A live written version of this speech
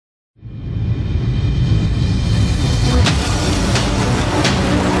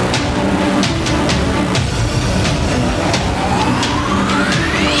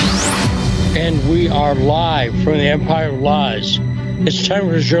are live from the Empire of Lies. It's time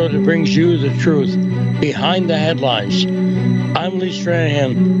for the show that brings you the truth behind the headlines. I'm Lee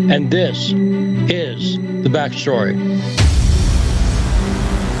Stranahan, and this is The Backstory.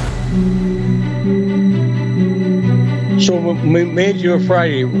 So we made you a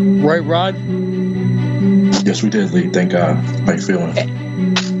Friday, right, Rod? Yes, we did, Lee. Thank God. How you feeling?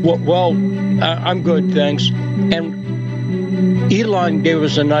 Well, I'm good, thanks. And Elon gave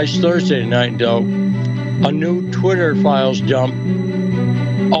us a nice Thursday night, though. A new Twitter files dump,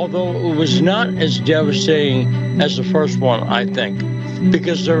 although it was not as devastating as the first one, I think,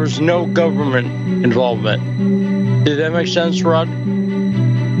 because there was no government involvement. Did that make sense, Rod?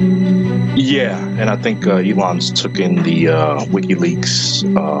 Yeah, and I think Elon's took in the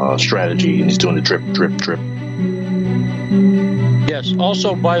WikiLeaks strategy, and he's doing the drip. Yes.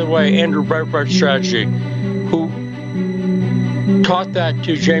 Also, by the way, Andrew Breitbart's strategy, who taught that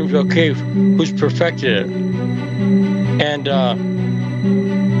to James O'Keefe, who's perfected it. And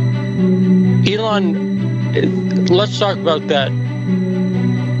Elon, let's talk about that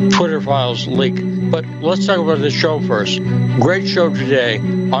Twitter files leak. But let's talk about the show first. Great show today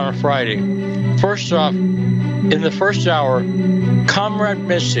on a Friday. First off, in the first hour, Comrade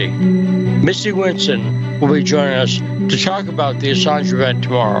Misty Winston, will be joining us to talk about the Assange event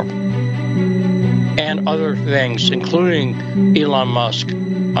tomorrow and other things, including Elon Musk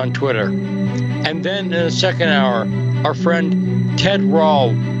on Twitter. And then in the second hour, our friend Ted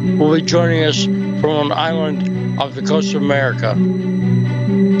Rall will be joining us from an island off the coast of America,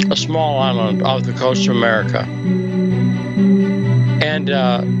 a small island off the coast of America. And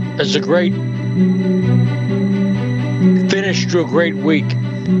it's a great finish to a great week.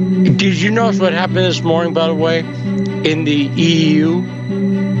 Did you notice what happened this morning, by the way, in the EU?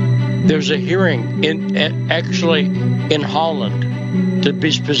 There's a hearing actually in Holland, to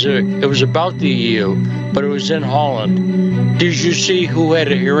be specific. It was about the EU, but it was in Holland. Did you see who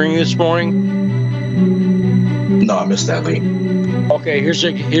had a hearing this morning? No, I missed that, Lee. Okay, here's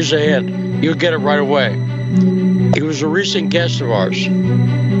a hint. You'll get it right away. He was a recent guest of ours. Is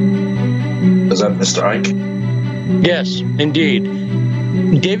that Mr. Icke? Yes, indeed.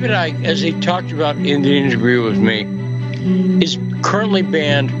 David Icke, as he talked about in the interview with me, is currently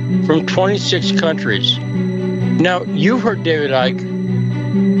banned from 26 countries. Now, you've heard David Icke.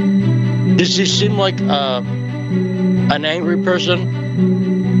 Does he seem like an angry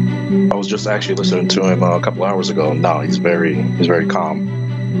person? I was just actually listening to him a couple hours ago. No, he's very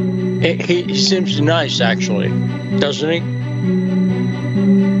calm. He seems nice, actually, doesn't he?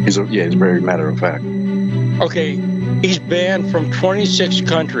 He's very matter of fact. Okay, he's banned from 26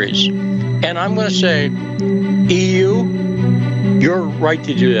 countries. And I'm going to say, EU, you're right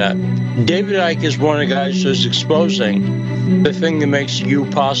to do that. David Icke is one of the guys who's exposing the thing that makes EU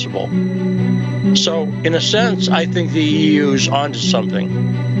possible. So, in a sense, I think the EU is onto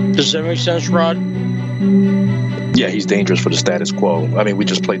something. Does that make sense, Rod? Yeah, he's dangerous for the status quo. I mean, we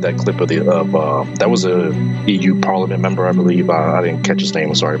just played that clip of that was a EU Parliament member, I believe. I didn't catch his name.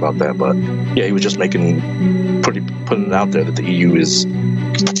 I'm sorry about that, but yeah, he was just putting it out there that the EU is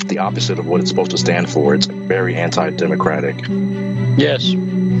the opposite of what it's supposed to stand for. It's very anti-democratic. Yes,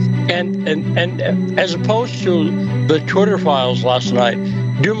 and as opposed to the Twitter files last night,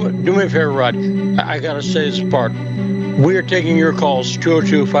 do me a favor, Rod. I gotta say this part. We are taking your calls,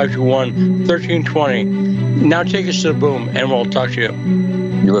 202-521-1320. Now take us to the boom, and we'll talk to you.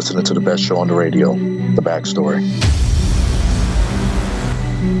 You're listening to the best show on the radio, The Backstory.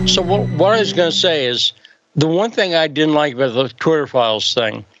 So what I was going to say is, the one thing I didn't like about the Twitter files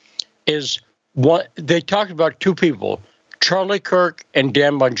thing is they talked about two people, Charlie Kirk and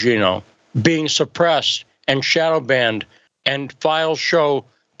Dan Bongino, being suppressed and shadow banned, and files show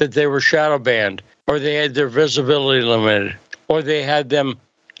that they were shadow banned, or they had their visibility limited, or they had them,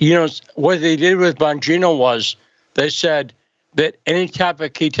 what they did with Bongino was they said that any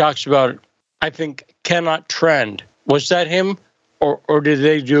topic he talks about, I think, cannot trend. Was that him, or did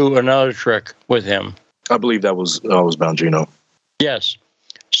they do another trick with him? I believe that was Bongino. Yes.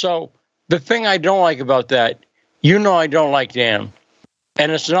 So the thing I don't like about that, I don't like Dan,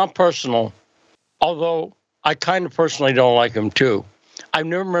 and it's not personal, although I kind of personally don't like him too. I've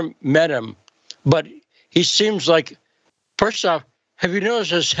never met him, but he seems like, first off, have you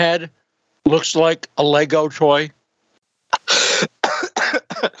noticed his head looks like a Lego toy?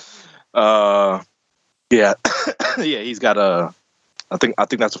 Yeah. Yeah, he's got I think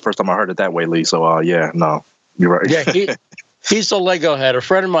that's the first time I heard it that way, Lee. So, yeah, no, you're right. Yeah, he's a Lego head. A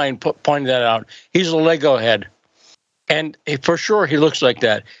friend of mine pointed that out. He's a Lego head. And for sure, he looks like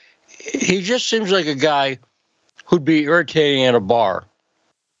that. He just seems like a guy who'd be irritating at a bar.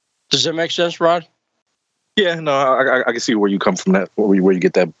 Does that make sense, Rod? Yeah, no, I can see where you come from, that where you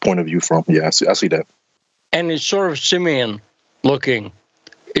get that point of view from. Yeah, I see that. And it's sort of simian looking,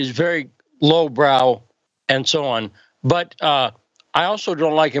 is very lowbrow and so on. But I also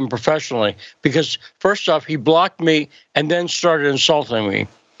don't like him professionally because, first off, he blocked me and then started insulting me.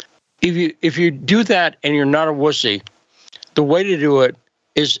 If you do that and you're not a wussy, the way to do it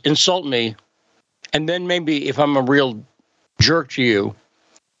is insult me, and then maybe if I'm a real jerk to you,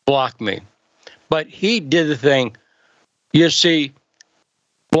 block me. But he did the thing, you see,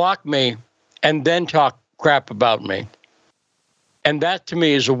 block me and then talk crap about me. And that to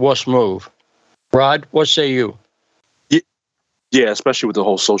me is a wuss move. Rod, what say you? Yeah, especially with the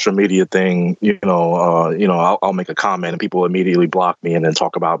whole social media thing, I'll make a comment and people immediately block me and then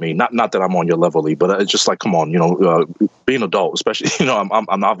talk about me. Not that I'm on your level, Lee, but it's just like, come on, being an adult, especially,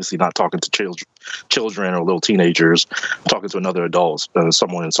 I'm obviously not talking to children or little teenagers. I'm talking to another adult,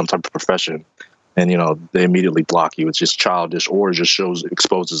 someone in some type of profession, and they immediately block you. It's just childish, or it just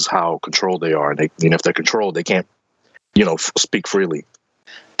exposes how controlled they are, and if they're controlled, they can't, speak freely.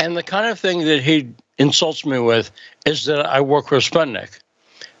 And the kind of thing that he insults me with is that I work for Sputnik.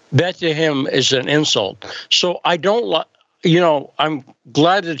 That to him is an insult. So I don't I'm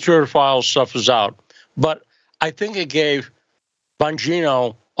glad the Twitter Files stuff is out, but I think it gave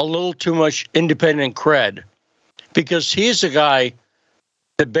Bongino a little too much independent cred because he's a guy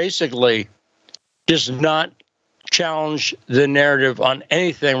that basically does not challenge the narrative on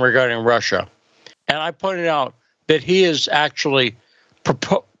anything regarding Russia. And I pointed out that he has actually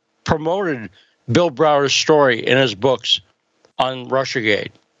promoted Bill Browder's story in his books on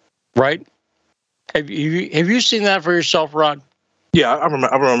Russiagate, right? Have you seen that for yourself, Rod? Yeah, I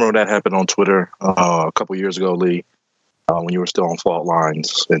remember that happened on Twitter a couple years ago, Lee, when you were still on Fault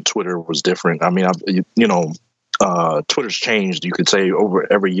Lines, and Twitter was different. I mean, Twitter's changed. You could say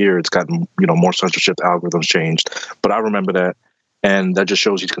over every year it's gotten more censorship, the algorithms changed. But I remember that, and that just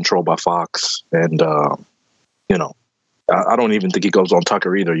shows he's controlled by Fox, and I don't even think he goes on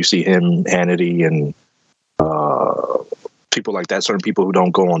Tucker either. You see him, Hannity, and people like that. Certain people who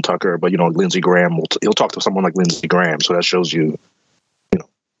don't go on Tucker, but Lindsey Graham he'll talk to someone like Lindsey Graham. So that shows you,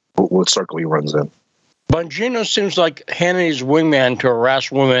 what circle he runs in. Bongino seems like Hannity's wingman to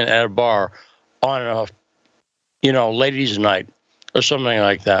harass women at a bar on a, ladies' night or something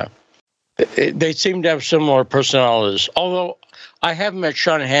like that. They seem to have similar personalities. Although I have met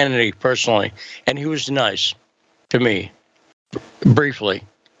Sean Hannity personally, and he was nice to me. Briefly,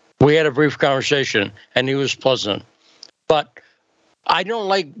 we had a brief conversation, and he was pleasant. But I don't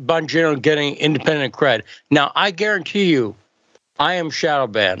like Bongino getting independent cred. Now, I guarantee you, I am shadow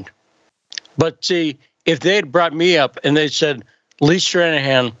banned. But see, if they had brought me up and they said Lee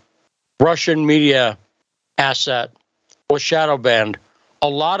Stranahan, Russian media asset, was shadow banned, a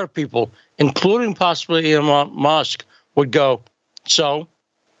lot of people, including possibly Elon Musk, would go, so,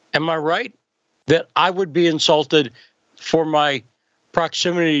 am I right that I would be insulted for my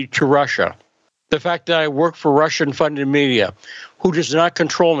proximity to Russia? The fact that I work for Russian-funded media, who does not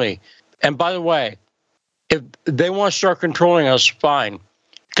control me. And by the way, if they want to start controlling us, fine,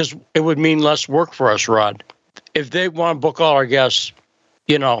 because it would mean less work for us, Rod. If they want to book all our guests,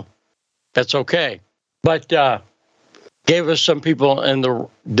 that's okay. But gave us some people in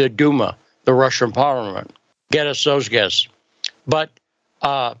the Duma, the Russian parliament, get us those guests. But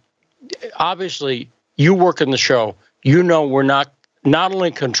obviously, you work in the show. We're not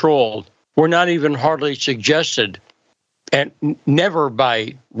only controlled, we're not even hardly suggested, and never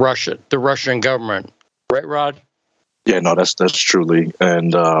by Russia, the Russian government. Right, Rod? Yeah, no, that's truly.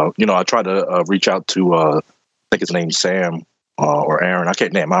 And, I tried to reach out to, I think his name's Sam or Aaron. I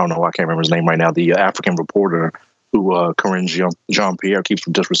don't know. I can't remember his name right now. The African reporter who Corinne Jean-Pierre keeps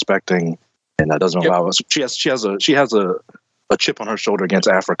disrespecting and doesn't allow us. She has a chip on her shoulder against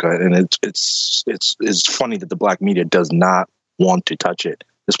Africa, and it's funny that the black media does not want to touch it.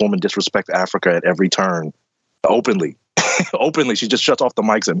 This woman disrespects Africa at every turn, openly. Openly, she just shuts off the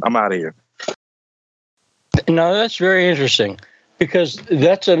mics and I'm out of here. Now that's very interesting because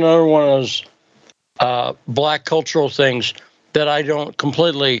that's another one of those black cultural things that I don't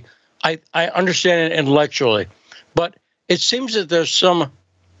completely. I understand it intellectually, but it seems that there's some.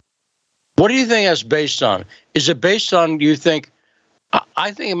 What do you think that's based on? Is it based on, do you think,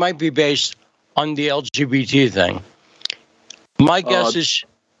 I think it might be based on the LGBT thing. My guess is,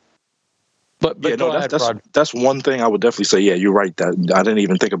 but yeah, go ahead, Rod. That's one thing I would definitely say. Yeah, you're right. That I didn't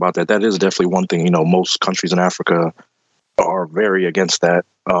even think about that. That is definitely one thing. Most countries in Africa are very against that,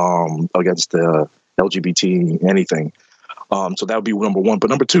 against the LGBT anything. So that would be number one. But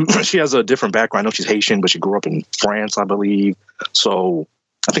number two, she has a different background. I know she's Haitian, but she grew up in France, I believe. So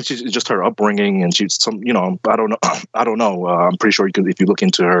I think she's just her upbringing, and she's some, I don't know. I don't know. I'm pretty sure if you look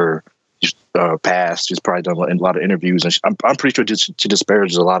into her past, she's probably done a lot of interviews, and I'm pretty sure she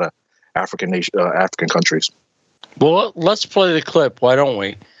disparages a lot of African countries. Well, let's play the clip. Why don't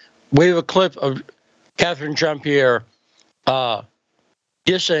we? We have a clip of Catherine Jean-Pierre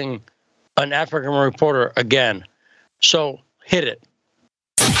dissing an African reporter again. So hit it.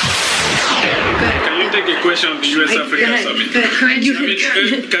 Can you take a question on the U.S.-Africa Summit?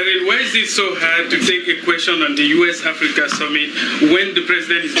 Karel, why is it so hard to take a question on the U.S.-Africa Summit when the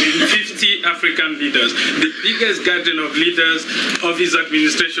president is leading 50 African leaders, the biggest gathering of leaders of his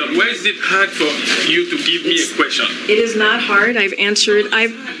administration? Why is it hard for you to give me a question? It is not hard. I've answered.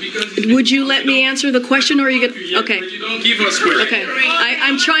 Would you let me answer the question, or are you going to? Okay. But you don't give us questions. Okay.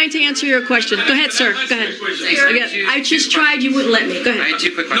 I'm trying to answer your question. Go ahead, sir. Go ahead. I just tried. You wouldn't let me. Go ahead.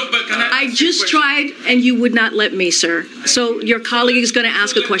 I just tried, and you would not let me, sir. So your colleague is going to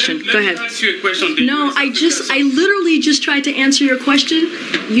ask a question. Go ahead. Ask you a question. No, I literally just tried to answer your question.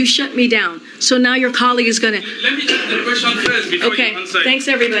 You shut me down. So now your colleague is going to. Let me ask the question first before you answer. Okay. Thanks,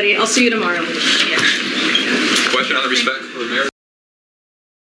 everybody. I'll see you tomorrow. Question on the respect for the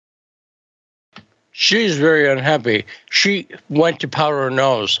She's very unhappy. She went to powder her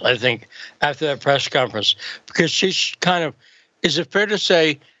nose, I think, after that press conference, because she's kind of, is it fair to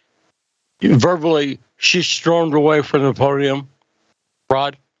say, verbally, she stormed away from the podium,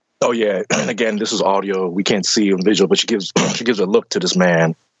 Rod? Oh yeah, and again, this is audio. We can't see on visual, but she gives a look to this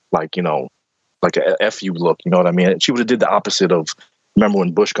man, like like a F-you look. You know what I mean? She would have did the opposite of. Remember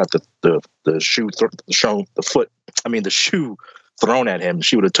when Bush got the shoe thrown at him?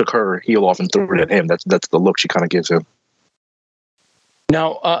 She would have took her heel off and threw it at him. That's the look she kind of gives him.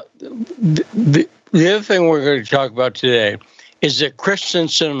 Now, the other thing we're going to talk about today is that Kyrsten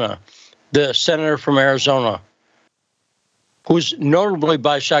Sinema, the senator from Arizona, who's notably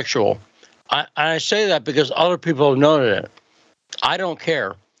bisexual. I say that because other people have noted it. I don't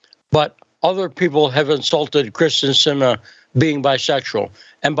care. But other people have insulted Kyrsten Sinema being bisexual.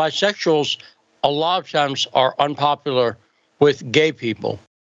 And bisexuals, a lot of times, are unpopular with gay people.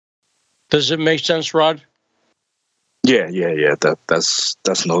 Does it make sense, Rod? Yeah.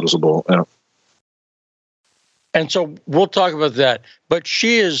 That's noticeable. Yeah. And so we'll talk about that. But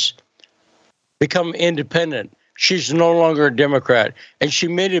she has become independent. She's no longer a Democrat, and she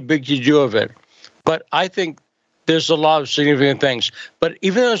made a big to-do of it. But I think there's a lot of significant things. But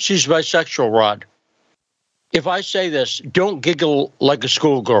even though she's bisexual, Rod, if I say this, don't giggle like a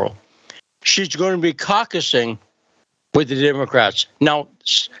schoolgirl. She's going to be caucusing with the Democrats. Now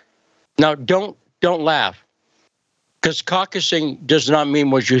don't laugh, because caucusing does not mean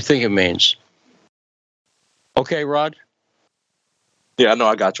what you think it means. Okay, Rod? Yeah, no,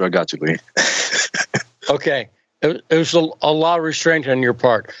 I got you, Lee. Okay. It was a lot of restraint on your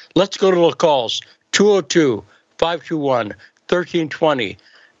part. Let's go to the calls. 202-521-1320.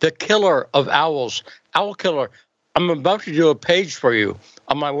 The killer of owls. Owl Killer. I'm about to do a page for you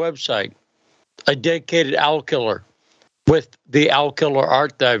on my website, a dedicated owl killer with the owl killer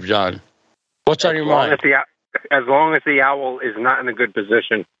art that I've done. What's on your mind? As long as the owl is not in a good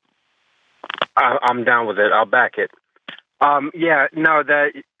position, I'm down with it. I'll back it.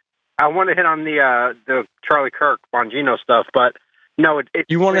 I want to hit on the Charlie Kirk Bongino stuff, but no.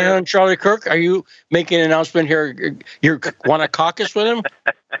 You want to hit on Charlie Kirk? Are you making an announcement here? You want to caucus with him?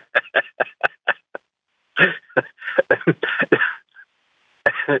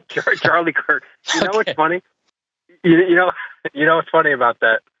 Charlie Kirk. You know what's funny? You know what's funny about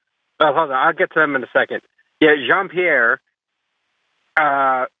that? Well, hold on. I'll get to them in a second. Yeah, Jean-Pierre,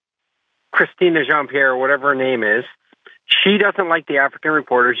 Christina Jean-Pierre, whatever her name is. She doesn't like the African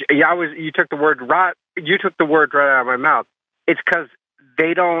reporters. You took the word right out of my mouth. It's because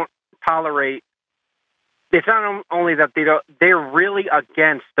they don't tolerate. It's not only that they're really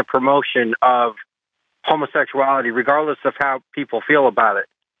against the promotion of homosexuality, regardless of how people feel about it.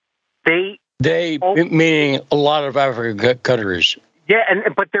 They meaning a lot of African countries. Yeah,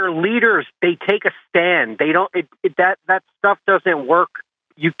 but their leaders, they take a stand. They don't. That stuff doesn't work.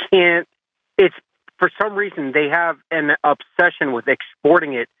 You can't. It's for some reason they have an obsession with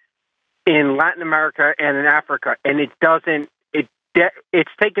exporting it in Latin America and in Africa, and it doesn't.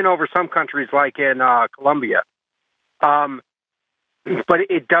 It's taken over some countries like in Colombia, but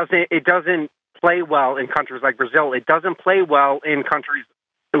it doesn't play well in countries like Brazil. It doesn't play well in countries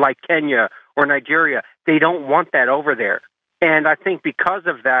like Kenya or Nigeria. They don't want that over there. And I think because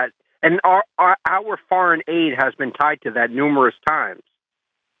of that, and our foreign aid has been tied to that numerous times.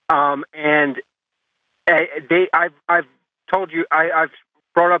 I've told you, I've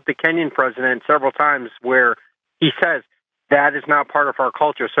brought up the Kenyan president several times where he says that is not part of our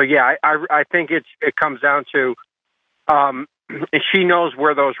culture. So yeah, I think it comes down to she knows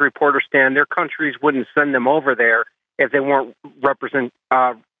where those reporters stand. Their countries wouldn't send them over there if they weren't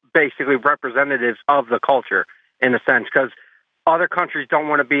basically representatives of the culture in a sense, because other countries don't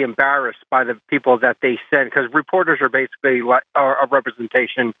want to be embarrassed by the people that they send, because reporters are basically a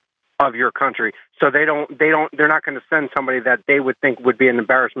representation of your country. So they're not going to send somebody that they would think would be an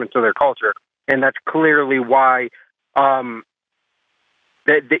embarrassment to their culture. And that's clearly why, she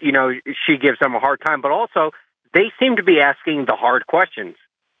gives them a hard time, but also they seem to be asking the hard questions.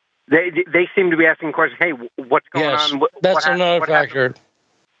 They seem to be asking questions. Hey, what's going on? That's another factor.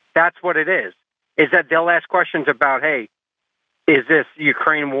 That's what it is that they'll ask questions about, hey, is this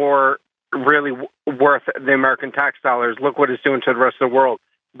Ukraine war really worth the American tax dollars? Look what it's doing to the rest of the world.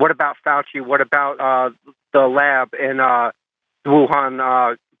 What about Fauci? What about the lab in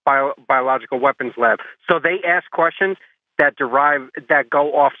Wuhan biological weapons lab? So they ask questions that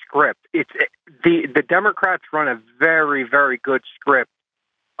go off script. It's the Democrats run a very, very good script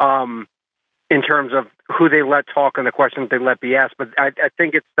in terms of who they let talk and the questions they let be asked. But I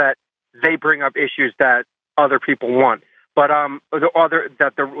think it's that they bring up issues that other people want, but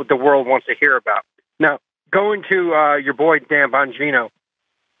the world wants to hear about. Now, going to your boy Dan Bongino,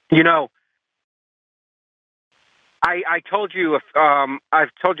 I told you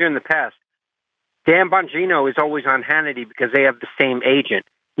I've told you in the past, Dan Bongino is always on Hannity because they have the same agent.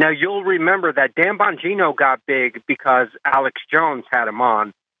 Now, you'll remember that Dan Bongino got big because Alex Jones had him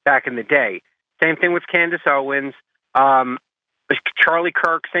on back in the day. Same thing with Candace Owens, Charlie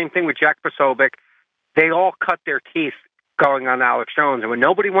Kirk, same thing with Jack Posobiec. They all cut their teeth going on Alex Jones. And when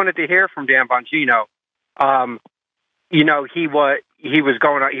nobody wanted to hear from Dan Bongino, he was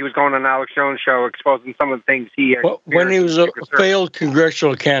going on Alex Jones' show exposing some of the things he had. Well, when he was a failed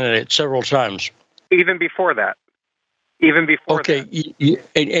congressional candidate several times. Even before that. Okay,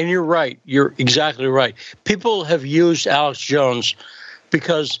 and you're right. You're exactly right. People have used Alex Jones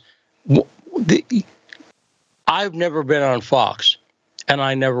because I've never been on Fox, and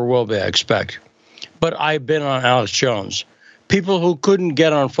I never will be, I expect. But I've been on Alex Jones. People who couldn't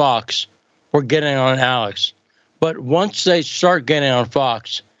get on Fox were getting on Alex. But once they start getting on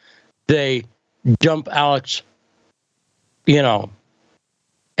Fox, they dump Alex,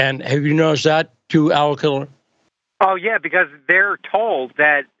 And have you noticed that too, Al Killer? Oh, yeah, because they're told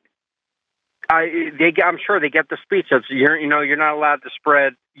that I'm sure they get the speech that you're not allowed to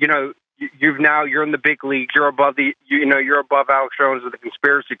spread, you're in the big leagues, you're above you're above Alex Jones of the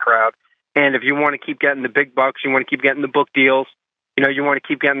conspiracy crowd. And if you want to keep getting the big bucks, you want to keep getting the book deals, you want to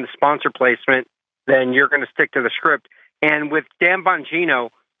keep getting the sponsor placement, then you're going to stick to the script. And with Dan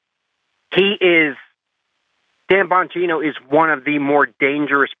Bongino, Dan Bongino is one of the more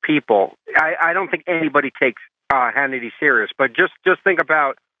dangerous people. I don't think anybody takes Hannity serious, but just think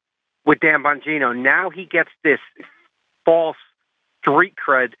about with Dan Bongino. Now he gets this false street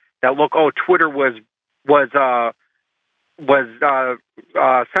cred that Twitter was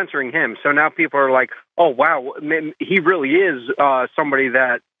censoring him. So now people are like, oh wow, he really is somebody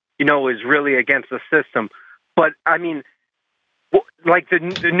that is really against the system. But I mean, like the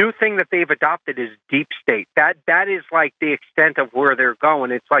new thing that they've adopted is deep state. That is like the extent of where they're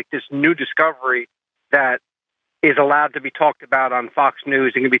going. It's like this new discovery that is allowed to be talked about on Fox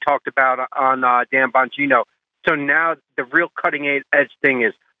News and can be talked about on Dan Bongino. So now the real cutting edge thing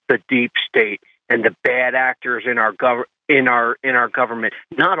is the deep state and the bad actors in our government.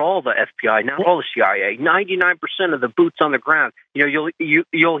 Not all the FBI, not all the CIA. 99% of the boots on the ground. You'll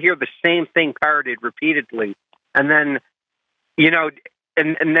hear the same thing parroted repeatedly, and then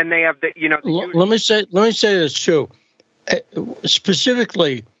and then they have the Let me say this too.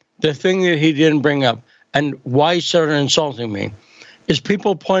 Specifically, the thing that he didn't bring up and why he started insulting me is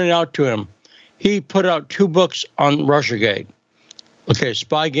people pointed out to him. He put out 2 books on Russiagate. Okay,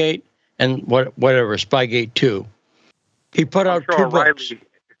 Spygate and whatever, Spygate 2. He put out 2 books.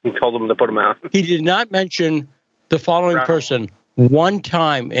 He told them to put them out. He did not mention the following person one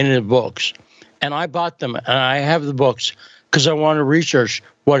time in his books. And I bought them, and I have the books because I want to research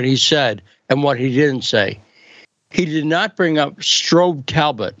what he said and what he didn't say. He did not bring up Strobe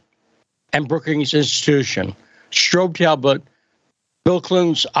Talbott and Brookings Institution. Strobe Talbott, Bill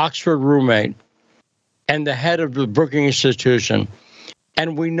Clinton's Oxford roommate, and the head of the Brookings Institution.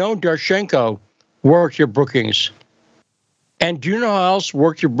 And we know Darshenko worked at Brookings. And do you know how else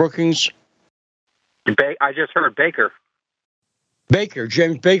worked at Brookings? I just heard Baker.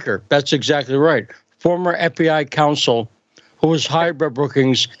 James Baker. That's exactly right. Former FBI counsel who was hired by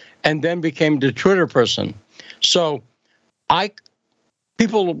Brookings and then became the Twitter person. So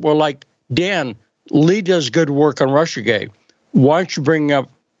people were like, Dan, Lee does good work on Russiagate. why don't you bring up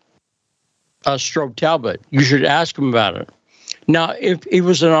Strobe Talbot? You should ask him about it. Now, if he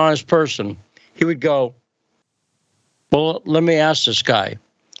was an honest person, he would go, well, let me ask this guy.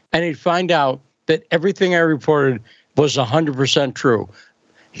 And he'd find out that everything I reported was 100% true.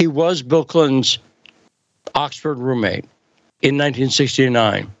 He was Bill Clinton's Oxford roommate in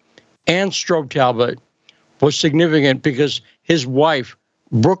 1969. And Strobe Talbot was significant because his wife,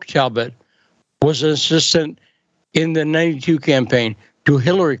 Brooke Talbot, was an assistant in the 92 campaign to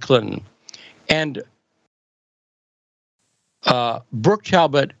Hillary Clinton. And Brooke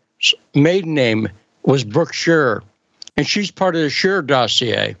Talbot's maiden name was Brooke Scherer, and she's part of the Scherer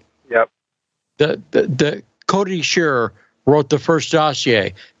dossier. Yep. The Cody Scherer wrote the first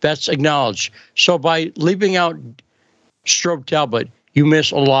dossier. That's acknowledged. So by leaving out Strobe Talbot, you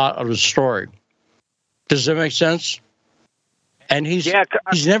miss a lot of the story. Does that make sense? And he's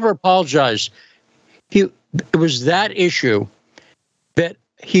never apologized. It was that issue that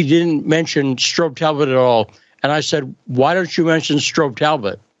he didn't mention Strobe Talbot at all. And I said, why don't you mention Strobe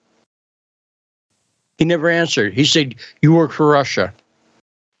Talbot? He never answered. He said, you work for Russia.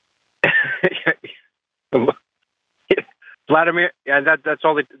 Vladimir, and that's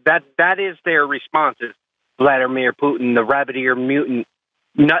all. That is their response. Is Vladimir Putin, the rabbit-eared mutant?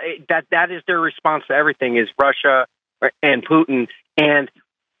 No, that is their response to everything. Is Russia and Putin, and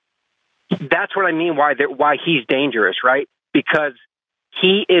that's what I mean. Why he's dangerous, right? Because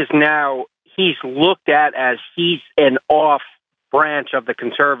he's looked at as he's an off branch of the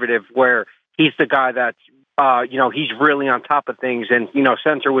conservative, where he's the guy that's he's really on top of things, and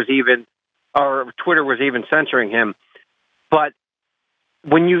Twitter was even censoring him. But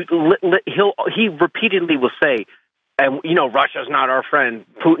when he repeatedly will say, and Russia's not our friend.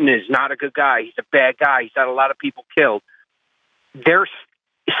 Putin is not a good guy. He's a bad guy. He's had a lot of people killed. There's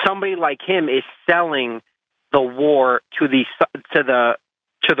somebody like him is selling the war to the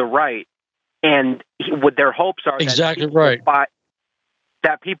right, and what their hopes are exactly right.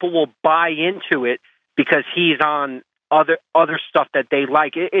 That people will buy into it because he's on other stuff that they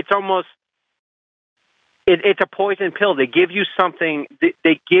like. It's almost. It's a poison pill. They give you something.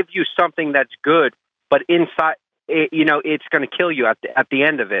 They give you something that's good, but inside, it's going to kill you at the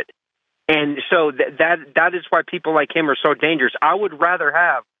end of it. And so that is why people like him are so dangerous. I would rather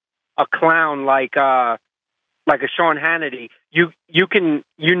have a clown like a Sean Hannity. You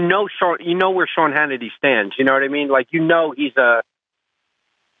know where Sean Hannity stands. You know what I mean? Like he's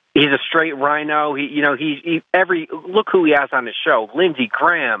a straight rhino. Look who he has on his show, Lindsey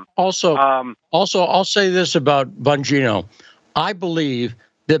Graham. Also, I'll say this about Bongino. I believe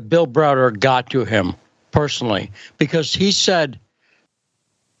that Bill Browder got to him personally because he said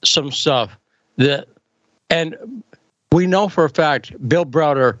some stuff and we know for a fact Bill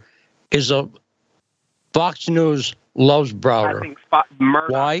Browder is a Fox News loves Browder. I think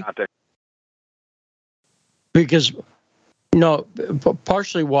Why? Because. No,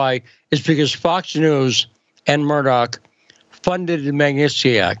 partially why is because Fox News and Murdoch funded the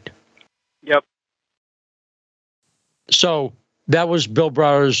Magnitsky Act. Yep. So that was Bill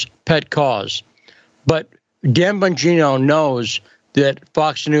Browder's pet cause. But Dan Bongino knows that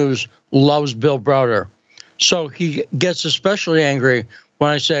Fox News loves Bill Browder. So he gets especially angry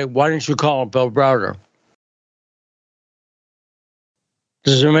when I say, why didn't you call him Bill Browder?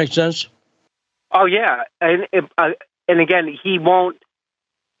 Does it make sense? Oh, yeah. And again, he won't,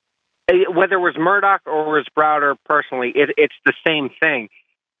 whether it was Murdoch or it was Browder personally, it's the same thing.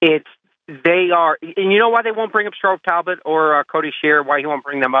 They are, and you know why they won't bring up Strobe Talbot or Cody Scherer, why he won't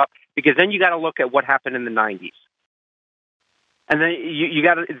bring them up? Because then you got to look at what happened in the 90s. And then you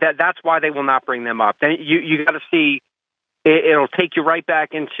got to, that's why they will not bring them up. Then you got to see, it'll take you right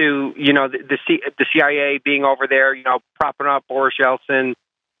back into, the CIA being over there, propping up Boris Yeltsin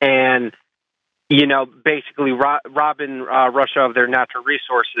and, basically robbing Russia of their natural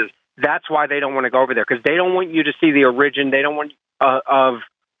resources. That's why they don't want to go over there, because they don't want you to see the origin. They don't want of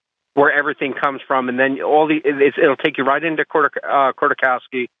where everything comes from, and then it'll take you right into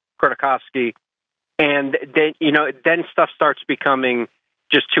Khodorkovsky, and then stuff starts becoming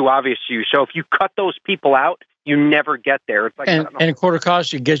just too obvious to you. So if you cut those people out, you never get there. It's like and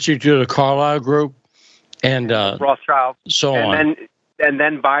Khodorkovsky gets you to the Carlyle Group and Rothschild, so on. And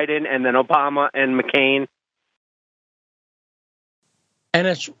then Biden, and then Obama, and McCain. And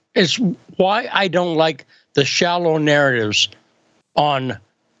it's why I don't like the shallow narratives on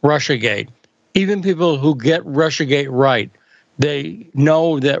Russiagate. Even people who get Russiagate right, they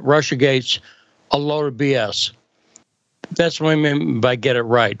know that Russiagate's a load of BS. That's what I mean by get it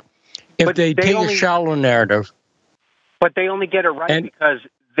right. If they take a shallow narrative. But they only get it right because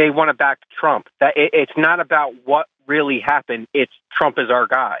they want to back Trump. That it's not about what really happen, it's Trump is our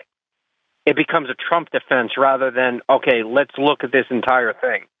guy. It becomes a Trump defense rather than, okay, let's look at this entire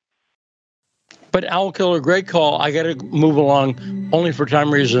thing. But Owl Killer, great call. I got to move along only for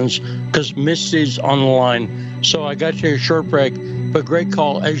time reasons because Misty's on the line. So I got to take a short break, but great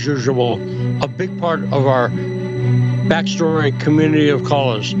call as usual. A big part of our backstory community of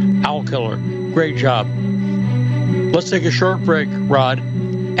callers, Owl Killer. Great job. Let's take a short break, Rod.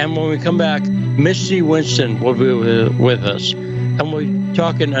 And when we come back, Misty Winston will be with us. And we'll be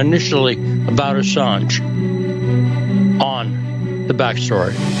talking initially about Assange on the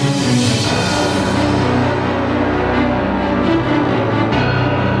backstory.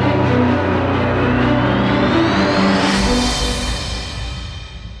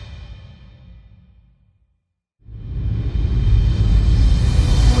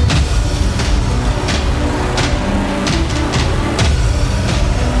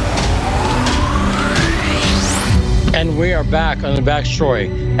 And we are back on the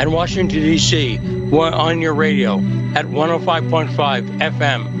backstory at Washington, D.C., on your radio at 105.5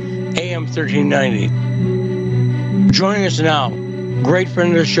 FM, AM 1390. Joining us now, great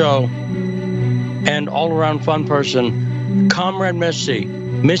friend of the show and all-around fun person, Comrade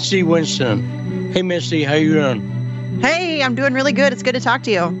Misty Winston. Hey, Misty, how you doing? Hey, I'm doing really good. It's good to talk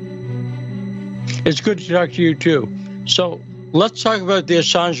to you. It's good to talk to you, too. So let's talk about the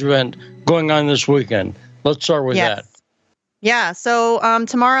Assange event going on this weekend. Let's start with that. Yeah. So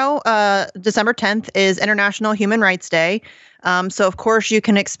tomorrow, December 10th, is International Human Rights Day. So, of course, you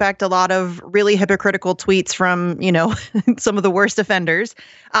can expect a lot of really hypocritical tweets from, some of the worst offenders.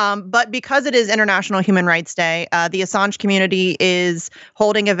 But because it is International Human Rights Day, the Assange community is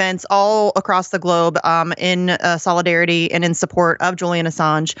holding events all across the globe in solidarity and in support of Julian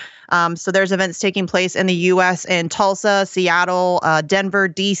Assange. So there's events taking place in the U.S. in Tulsa, Seattle, Denver,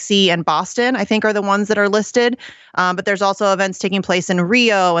 D.C., and Boston, I think are the ones that are listed. But there's also events taking place in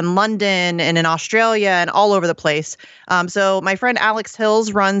Rio and London and in Australia and all over the place. So my friend Alex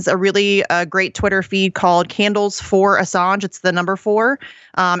Hills runs a really great Twitter feed called Candles for Assange. It's the number 4.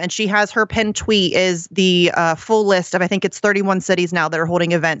 And she has her pinned tweet is the full list of, I think it's 31 cities now that are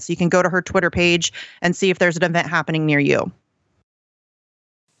holding events. So you can go to her Twitter page and see if there's an event happening near you.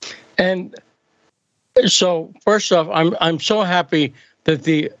 And so, first off, I'm so happy that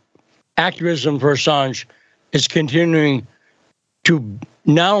the activism for Assange is continuing to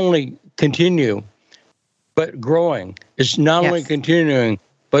not only continue, but growing. It's not only continuing,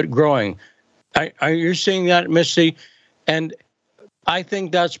 but growing. Are you seeing that, Misty? And I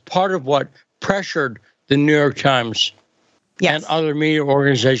think that's part of what pressured the New York Times and other media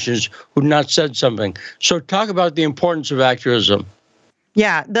organizations who've not said something. So talk about the importance of activism.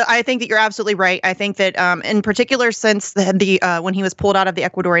 Yeah, I think that you're absolutely right. I think that in particular, since when he was pulled out of the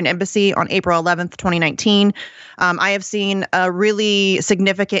Ecuadorian embassy on April 11th, 2019, I have seen a really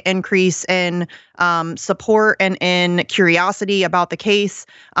significant increase in support and in curiosity about the case.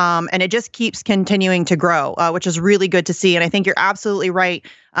 And it just keeps continuing to grow, which is really good to see. And I think you're absolutely right.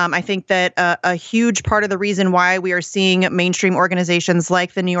 I think that a huge part of the reason why we are seeing mainstream organizations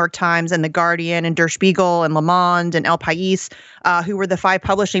like the New York Times and The Guardian and Der Spiegel and Le Monde and El País, who were the 5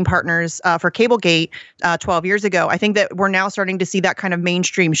 publishing partners for Cablegate 12 years ago, I think that we're now starting to see that kind of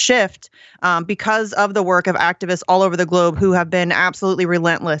mainstream shift because of the work of activists all over the globe who have been absolutely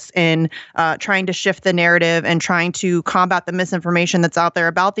relentless in trying to shift the narrative and trying to combat the misinformation that's out there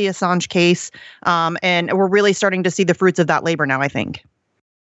about the Assange case. And we're really starting to see the fruits of that labor now, I think.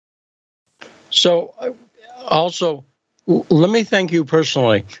 So also, let me thank you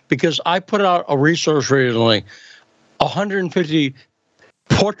personally, because I put out a resource recently, 150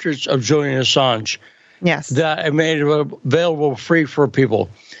 portraits of Julian Assange that I made available free for people.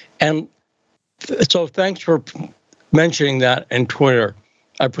 And so thanks for mentioning that in Twitter.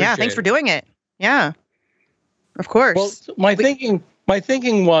 I appreciate it. Yeah, thanks for doing it. Yeah, of course. Well, my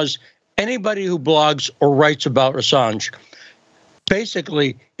thinking was anybody who blogs or writes about Assange,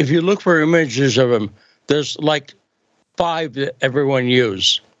 basically, if you look for images of him, there's like 5 that everyone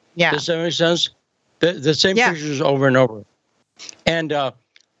uses. Yeah. Does that make sense? The same pictures over and over. And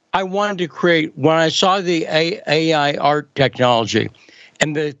I wanted to create, when I saw the AI art technology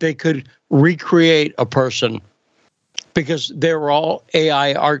and that they could recreate a person because they were all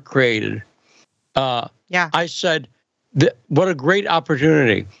AI art created, I said, what a great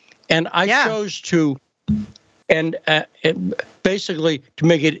opportunity. And I chose to... And basically to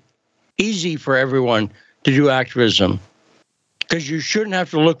make it easy for everyone to do activism, because you shouldn't have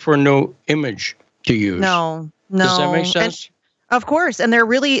to look for a new image to use. No. Does that make sense? Of course, and they're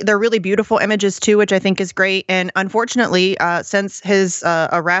really beautiful images too, which I think is great. And unfortunately, since his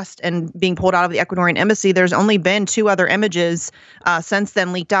arrest and being pulled out of the Ecuadorian embassy, there's only been 2 other images since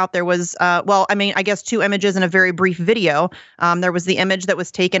then leaked out. There was, I guess 2 images and a very brief video. There was the image that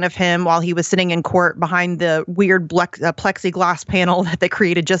was taken of him while he was sitting in court behind the weird plexiglass panel that they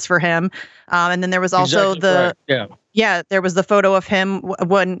created just for him. And then there was also there was the photo of him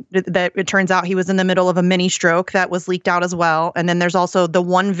when that it turns out he was in the middle of a mini stroke that was leaked out as well. And then there's also the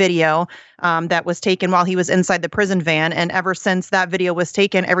one video that was taken while he was inside the prison van. And ever since that video was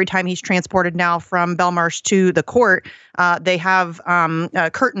taken, every time he's transported now from Belmarsh to the court, they have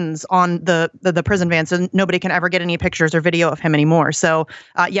curtains on the prison van, so nobody can ever get any pictures or video of him anymore. So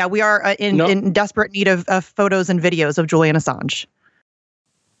we are in desperate need of photos and videos of Julian Assange.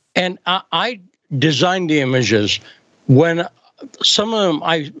 And I designed the images. When some of them,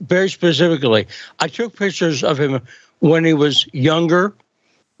 I took pictures of him when he was younger,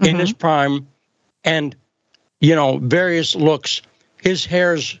 in his prime, and, various looks. His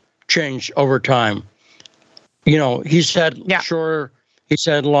hair's changed over time. He's had shorter, he's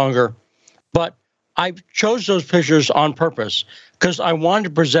had longer. But I chose those pictures on purpose because I wanted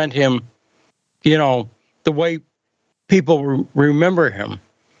to present him, the way people remember him.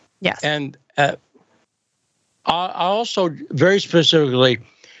 Yes. And I also very specifically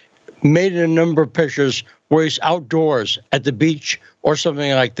made a number of pictures where he's outdoors at the beach or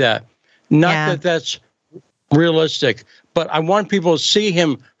something like that. Not that that's realistic, but I want people to see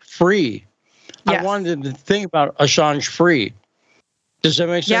him free. Yes. I wanted them to think about Assange free. Does that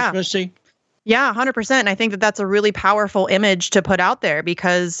make sense, Misty? Yeah, 100%. And I think that that's a really powerful image to put out there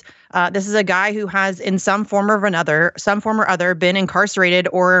because this is a guy who has in some form or other been incarcerated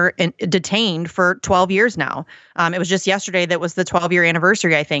or detained for 12 years now. It was just yesterday that was the 12-year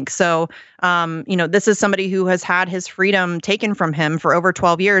anniversary, I think. So, this is somebody who has had his freedom taken from him for over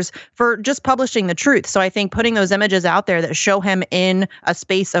 12 years for just publishing the truth. So I think putting those images out there that show him in a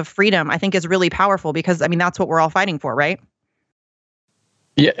space of freedom, I think is really powerful because, that's what we're all fighting for, right?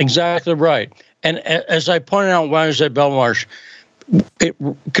 Yeah, exactly right. And as I pointed out when I was at Belmarsh,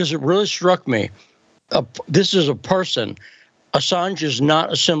 because it really struck me, this is a person. Assange is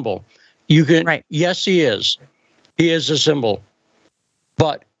not a symbol. Yes, he is. He is a symbol.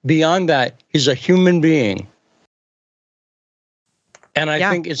 But beyond that, he's a human being. And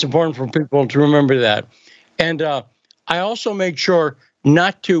I think it's important for people to remember that. And I also made sure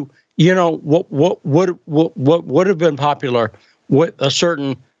not to, what would have been popular with a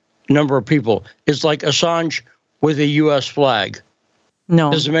certain number of people is like Assange with a U.S. flag. No.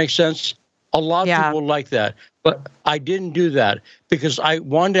 Does it make sense? A lot of people like that. But I didn't do that because I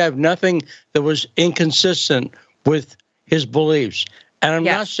wanted to have nothing that was inconsistent with his beliefs. And I'm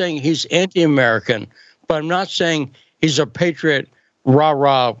not saying he's anti-American, but I'm not saying he's a patriot,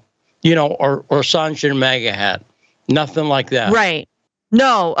 rah-rah, or Assange in a MAGA hat. Nothing like that. Right.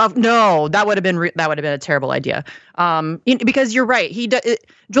 No, that would have been a terrible idea. Because you're right.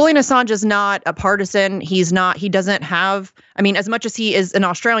 Julian Assange is not a partisan. He doesn't have, as much as he is an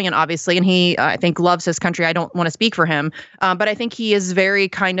Australian, obviously, and he, I think, loves his country. I don't want to speak for him. But I think he is very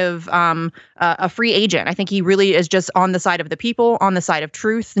kind of a free agent. I think he really is just on the side of the people, on the side of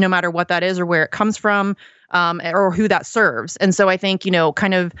truth, no matter what that is or where it comes from. Or who that serves. And so I think,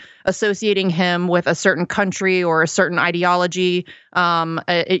 kind of associating him with a certain country or a certain ideology,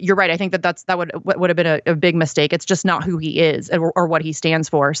 you're right. I think that would have been a big mistake. It's just not who he is or what he stands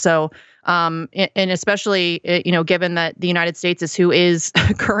for. So, and especially, given that the United States is who is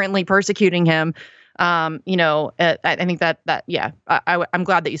currently persecuting him, I think I'm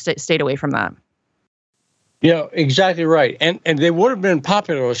glad that you stayed away from that. Yeah, exactly right. And they would have been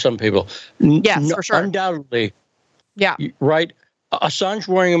popular with some people. Yes, for sure. Undoubtedly. Yeah. Right? Assange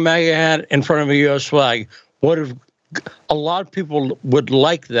wearing a MAGA hat in front of a U.S. flag a lot of people would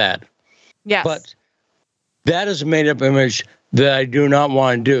like that. Yes. But that is a made-up image that I do not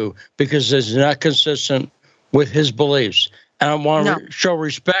want to do because it's not consistent with his beliefs. And I want to show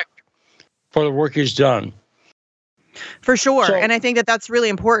respect for the work he's done. For sure. So, and I think that that's really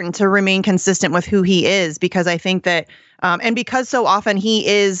important to remain consistent with who he is, because I think that and because so often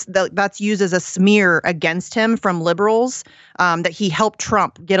that's used as a smear against him from liberals, that he helped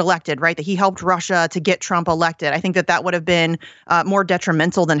Trump get elected, right? That he helped Russia to get Trump elected. I think that would have been more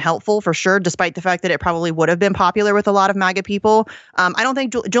detrimental than helpful, for sure, despite the fact that it probably would have been popular with a lot of MAGA people. I don't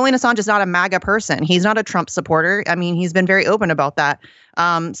think Julian Assange is not a MAGA person. He's not a Trump supporter. He's been very open about that.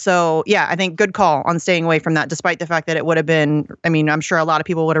 So, yeah, I think good call on staying away from that, despite the fact that it would have been, I'm sure a lot of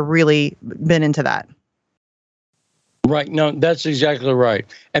people would have really been into that. Right. No, that's exactly right.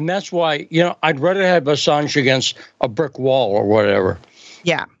 And that's why, I'd rather have Assange against a brick wall or whatever.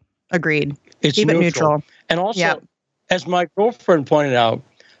 Yeah, agreed. It's Keep it neutral. And also, as my girlfriend pointed out,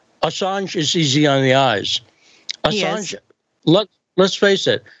 Assange is easy on the eyes. Assange, let's face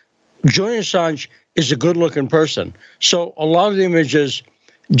it, Julian Assange is a good-looking person. So a lot of the images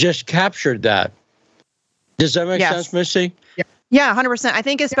just captured that. Does that make sense, Missy? Yeah, 100%. I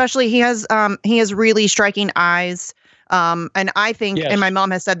think especially he has really striking eyes. And I think, and my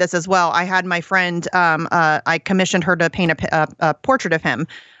mom has said this as well, I had my friend, I commissioned her to paint a portrait of him.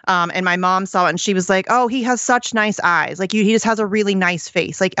 And my mom saw it and she was like, oh, he has such nice eyes. Like he just has a really nice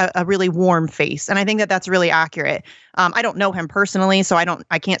face, like a really warm face. And I think that that's really accurate. I don't know him personally, so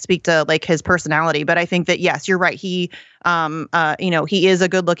I can't speak to like his personality, but I think that, yes, you're right. He is a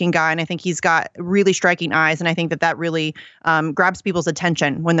good looking guy. And I think he's got really striking eyes. And I think that really grabs people's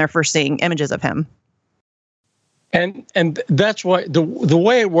attention when they're first seeing images of him. And that's why the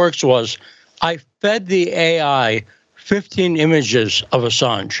way it works was I fed the AI 15 images of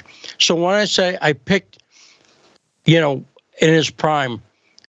Assange. So when I say I picked, in his prime,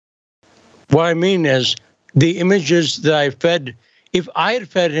 what I mean is the images that I fed, if I had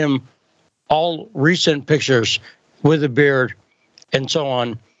fed him all recent pictures with a beard and so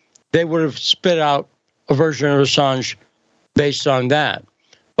on, they would have spit out a version of Assange based on that.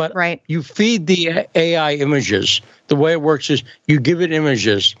 But you feed the AI images. The way it works is you give it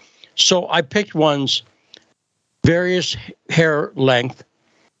images. So I picked ones, various hair length,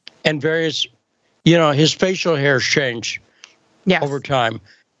 and various, his facial hair changed over time.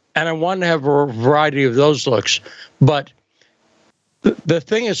 And I wanted to have a variety of those looks. But the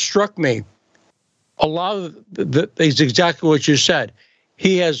thing that struck me, a lot of is exactly what you said.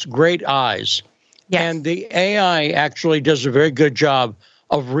 He has great eyes. Yes. And the AI actually does a very good job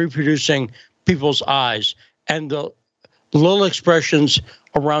of reproducing people's eyes and the little expressions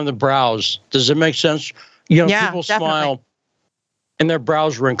around the brows. Does it make sense? People definitely smile and their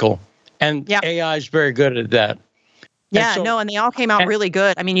brows wrinkle. And AI is very good at that. Yeah, and they all came out really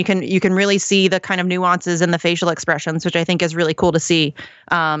good. I mean, you can really see the kind of nuances in the facial expressions, which I think is really cool to see.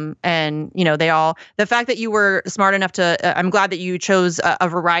 And the fact that you were smart enough to, I'm glad that you chose a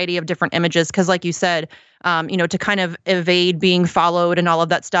variety of different images because, like you said, to kind of evade being followed and all of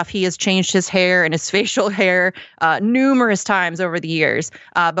that stuff, he has changed his hair and his facial hair numerous times over the years.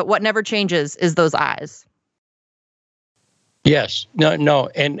 But what never changes is those eyes. Yes, no,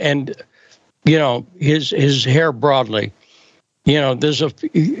 and. His hair broadly, but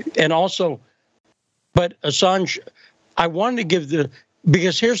Assange, I wanted to give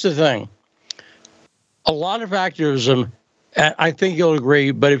because here's the thing. A lot of activism, I think you'll agree,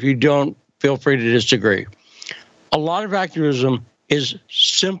 but if you don't, feel free to disagree. A lot of activism is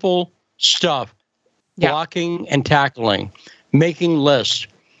simple stuff, blocking and tackling, making lists,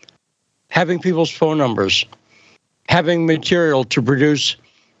 having people's phone numbers, having material to produce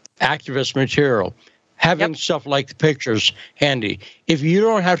activist material, having stuff like the pictures handy. If you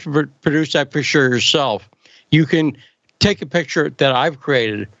don't have to produce that picture yourself, you can take a picture that I've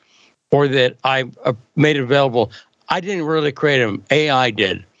created or that I've made available. I didn't really create them. AI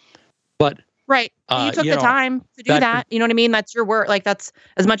did. But right. You took the time to do that. You know what I mean? That's your work. Like that's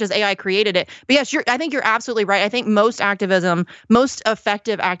as much as AI created it. But yes, I think you're absolutely right. I think most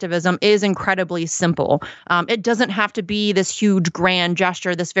effective activism is incredibly simple. It doesn't have to be this huge grand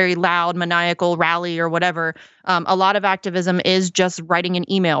gesture, this very loud, maniacal rally or whatever. A lot of activism is just writing an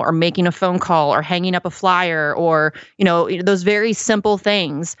email or making a phone call or hanging up a flyer or, those very simple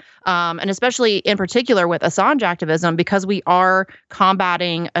things. And especially in particular with Assange activism, because we are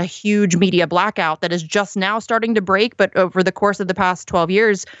combating a huge media blackout that is just now starting to break. But over the course of the past 12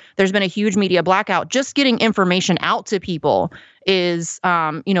 years, there's been a huge media blackout. Just getting information out to people is,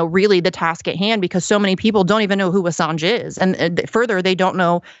 really the task at hand because so many people don't even know who Assange is. And further, they don't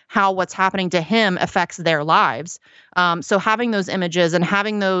know how what's happening to him affects their lives. So having those images and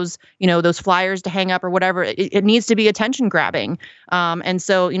having those, those flyers to hang up or whatever, it needs to be attention grabbing. And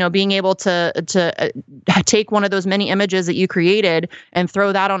so, being able to take one of those many images that you created and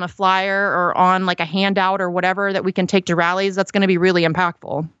throw that on a flyer or on like a handout or whatever that we can take to rallies, that's going to be really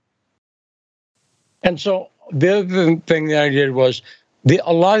impactful. And so the other thing that I did was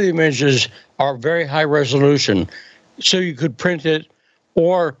a lot of the images are very high resolution, so you could print it,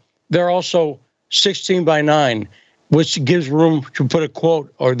 or they're also 16 by 9, which gives room to put a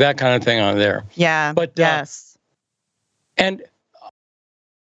quote or that kind of thing on there. Yeah. But yes. And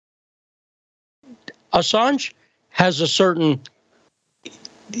Assange has a certain,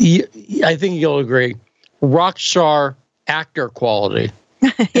 I think you'll agree, rock star actor quality.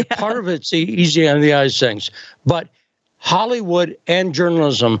 Yeah. Part of it's easy on the eyes things, but Hollywood and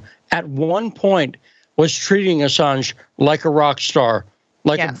journalism at one point was treating Assange like a rock star,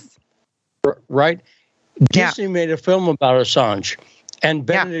 right? Disney made a film about Assange, and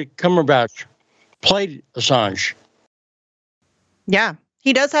Benedict Cumberbatch played Assange. Yeah,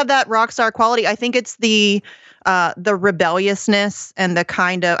 he does have that rock star quality. I think it's the rebelliousness and the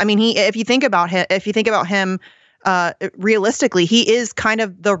kind of, I mean, if you think about him, realistically, he is kind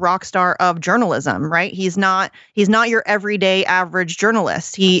of the rock star of journalism, right? He's not your everyday average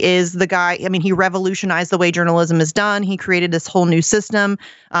journalist. He is the guy. I mean, he revolutionized the way journalism is done. He created this whole new system.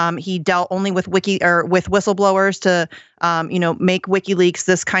 He dealt only with with whistleblowers to, make WikiLeaks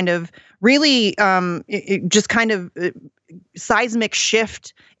this kind of really seismic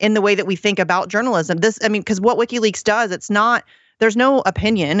shift in the way that we think about journalism. Because what WikiLeaks does, there's no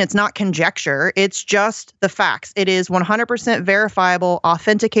opinion. It's not conjecture. It's just the facts. It is 100% verifiable,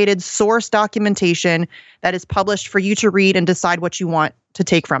 authenticated source documentation that is published for you to read and decide what you want to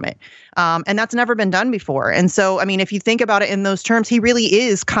take from it. And that's never been done before. And so, I mean, if you think about it in those terms, he really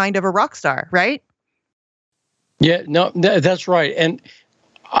is kind of a rock star, right? Yeah, no, that's right. And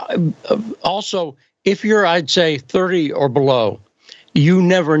also, if you're, I'd say, 30 or below, you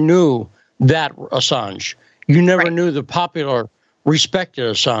never knew that Assange. You never knew the popular respected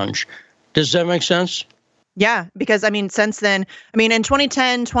Assange. Does that make sense? Yeah, because, I mean, since then, in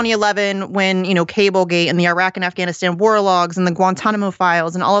 2010, 2011, when, Cablegate and the Iraq and Afghanistan war logs and the Guantanamo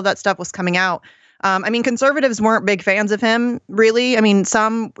files and all of that stuff was coming out, conservatives weren't big fans of him, really. I mean,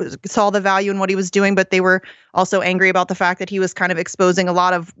 some saw the value in what he was doing, but they were also angry about the fact that he was kind of exposing a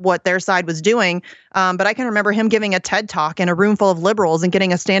lot of what their side was doing. But I can remember him giving a TED Talk in a room full of liberals and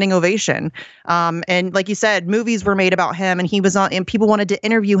getting a standing ovation. And like you said, movies were made about him, and he was on, and people wanted to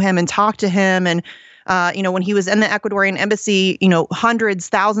interview him and talk to him. And when he was in the Ecuadorian embassy, hundreds,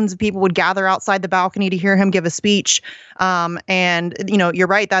 thousands of people would gather outside the balcony to hear him give a speech. And you're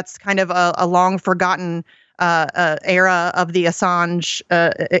right. That's kind of a long forgotten era of the Assange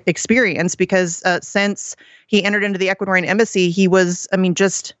experience, because since he entered into the Ecuadorian embassy, he was,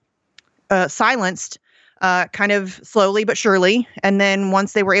 just silenced kind of slowly but surely. And then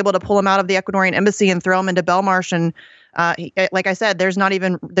once they were able to pull him out of the Ecuadorian embassy and throw him into Belmarsh, and like I said, there's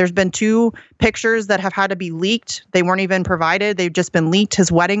been 2 pictures that have had to be leaked. They weren't even provided. They've just been leaked.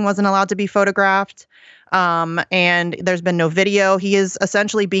 His wedding wasn't allowed to be photographed. And there's been no video. He is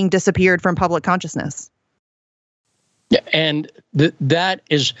essentially being disappeared from public consciousness. Yeah, and that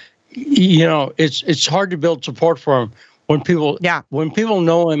is, it's hard to build support for him when people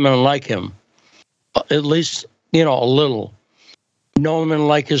know him and like him, at least, a little, know him and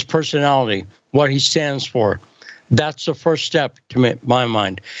like his personality, what he stands for. That's the first step to my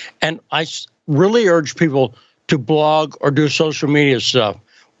mind. And I really urge people to blog or do social media stuff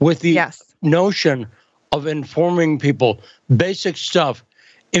with the notion of informing people, basic stuff.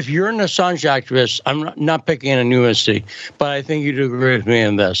 If you're an Assange activist, I'm not picking on USC, but I think you'd agree with me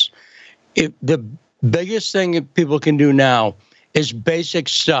on this. The biggest thing that people can do now is basic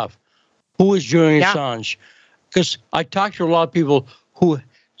stuff. Who is Julian Assange? Because I talk to a lot of people who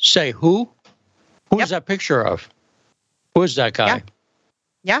say, who? Who is that picture of? Who is that guy?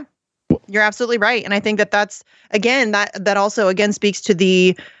 Yeah, you're absolutely right. And I think that's, again, that also, again, speaks to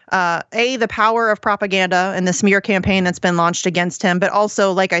the power of propaganda and the smear campaign that's been launched against him. But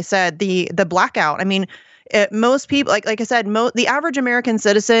also, like I said, the blackout. Most people, like I said, the average American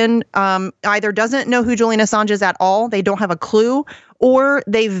citizen either doesn't know who Julian Assange is at all. They don't have a clue, or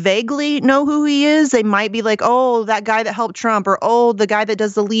they vaguely know who he is. They might be like, oh, that guy that helped Trump, or, oh, the guy that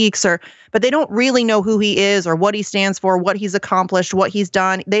does the leaks, but they don't really know who he is or what he stands for, what he's accomplished, what he's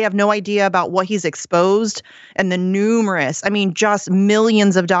done. They have no idea about what he's exposed and the numerous, just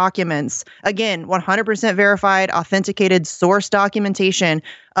millions of documents. Again, 100% verified, authenticated source documentation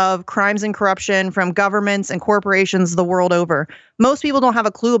of crimes and corruption from governments and corporations the world over. Most people don't have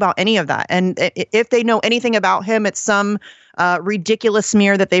a clue about any of that. And if they know anything about him, it's some ridiculous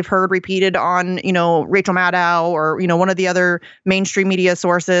smear that they've heard repeated on, Rachel Maddow or, one of the other mainstream media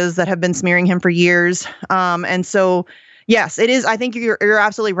sources that have been smearing him for years. And so, yes, it is. I think you're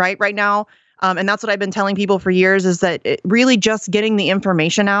absolutely right now. And that's what I've been telling people for years, is that really just getting the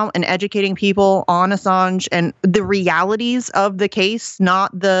information out and educating people on Assange and the realities of the case,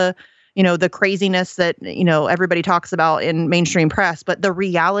 not the craziness that, everybody talks about in mainstream press, but the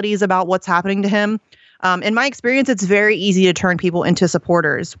realities about what's happening to him. In my experience, it's very easy to turn people into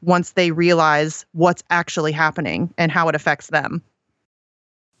supporters once they realize what's actually happening and how it affects them.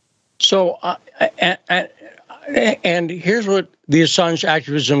 So, and here's what the Assange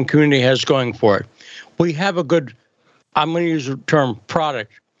activism community has going for it. We have a good, I'm going to use the term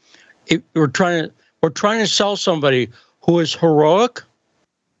product. We're trying to sell somebody who is heroic,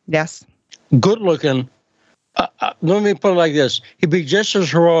 Yes. good looking. Let me put it like this. He'd be just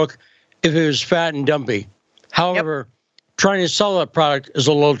as heroic if he was fat and dumpy. However, trying to sell that product is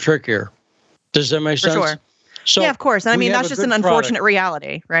a little trickier. Does that make sense? For sure. So yeah, of course. And I mean, that's just an unfortunate product.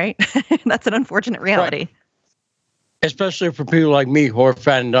 reality, right? That's an unfortunate reality. Right. Especially for people like me who are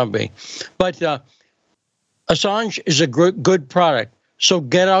fat and dumpy. But Assange is a good product. So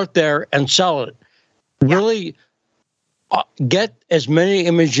get out there and sell it. Yeah. Really get as many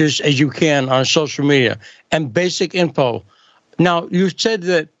images as you can on social media and basic info. Now, you said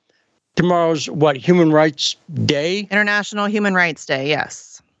that tomorrow's Human Rights Day? International Human Rights Day,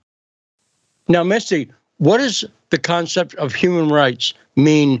 yes. Now, Misty, what does the concept of human rights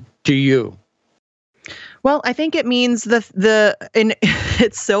mean to you? Well, I think it means and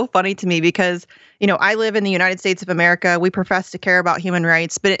it's so funny to me because, I live in the United States of America. We profess to care about human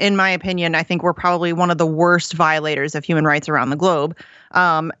rights, but in my opinion, I think we're probably one of the worst violators of human rights around the globe.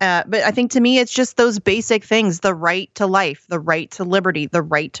 But I think to me, it's just those basic things: the right to life, the right to liberty, the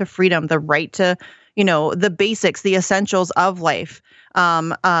right to freedom, the right to, the basics, the essentials of life,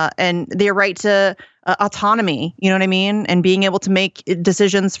 and the right to autonomy, you know what I mean? And being able to make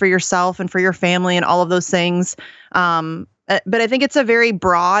decisions for yourself and for your family and all of those things. But I think it's a very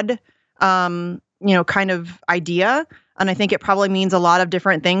broad, kind of idea. And I think it probably means a lot of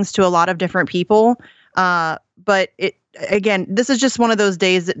different things to a lot of different people. But again, this is just one of those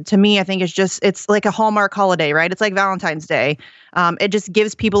days that to me, I think it's like a Hallmark holiday, right? It's like Valentine's Day. It just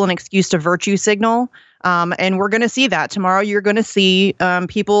gives people an excuse to virtue signal. And we're going to see that tomorrow. You're going to see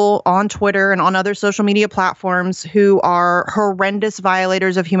people on Twitter and on other social media platforms who are horrendous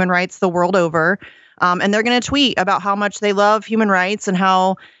violators of human rights the world over. And they're going to tweet about how much they love human rights and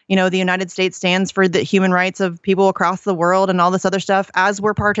how, the United States stands for the human rights of people across the world and all this other stuff as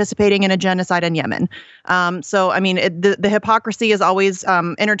we're participating in a genocide in Yemen. So, I mean, the hypocrisy is always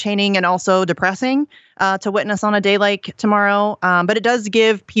entertaining and also depressing to witness on a day like tomorrow. But it does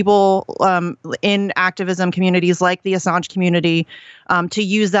give people in activism communities like the Assange community to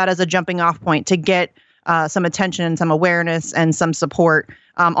use that as a jumping off point to get some attention, some awareness, and some support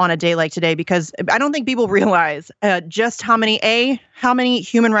on a day like today, because I don't think people realize just how many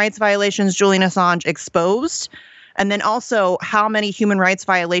human rights violations Julian Assange exposed, and then also how many human rights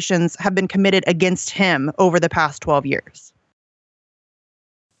violations have been committed against him over the past 12 years.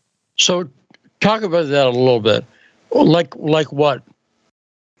 So talk about that a little bit. Like what?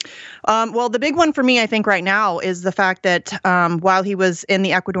 Well, the big one for me, I think right now is the fact that while he was in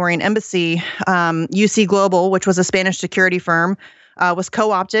the Ecuadorian embassy, UC Global, which was a Spanish security firm, was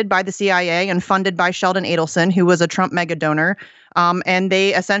co-opted by the CIA and funded by Sheldon Adelson, who was a Trump mega donor. And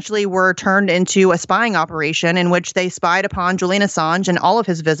they essentially were turned into a spying operation in which they spied upon Julian Assange and all of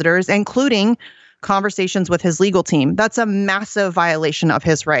his visitors, including conversations with his legal team. That's a massive violation of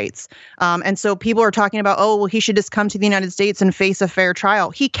his rights. And so people are talking about, oh, well, he should just come to the United States and face a fair trial.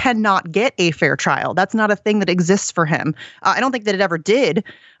 He cannot get a fair trial. That's not a thing that exists for him. I don't think that it ever did,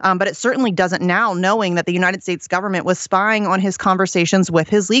 but it certainly doesn't now, knowing that the United States government was spying on his conversations with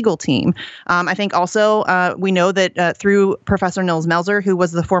his legal team. I think also we know that through Professor Nils Melzer, who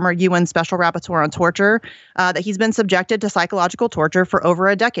was the former UN Special Rapporteur on Torture, that he's been subjected to psychological torture for over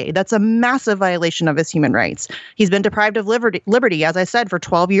a decade. That's a massive violation of his human rights. He's been deprived of liberty, as I said, for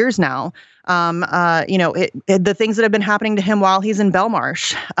 12 years now. The things that have been happening to him while he's in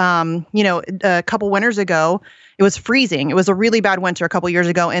Belmarsh. A couple winters ago, it was freezing. It was a really bad winter a couple years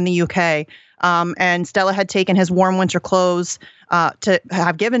ago in the UK. And Stella had taken his warm winter clothes to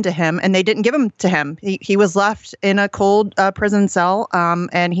have given to him, and they didn't give them to him. He was left in a cold prison cell,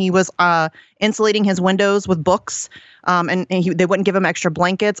 and he was insulating his windows with books, and they wouldn't give him extra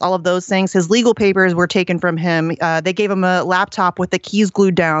blankets, all of those things. His legal papers were taken from him. They gave him a laptop with the keys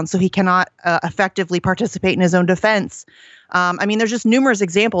glued down so he cannot effectively participate in his own defense. There's just numerous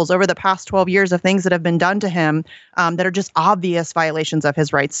examples over the past 12 years of things that have been done to him that are just obvious violations of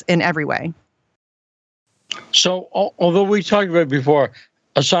his rights in every way. So, although we talked about it before,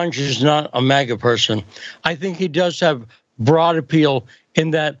 Assange is not a MAGA person. I think he does have broad appeal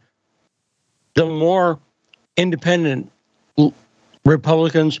in that the more independent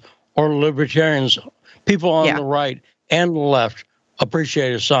Republicans or libertarians, people on the right and the left,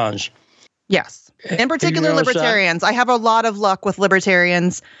 appreciate Assange. Yes. In particular, libertarians. I have a lot of luck with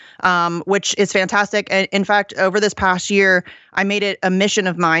libertarians, which is fantastic. In fact, over this past year, I made it a mission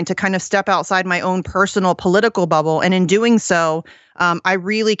of mine to kind of step outside my own personal political bubble. And in doing so, I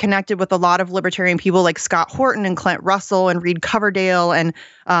really connected with a lot of libertarian people like Scott Horton and Clint Russell and Reed Coverdale and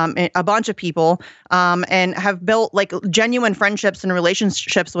a bunch of people, and have built like genuine friendships and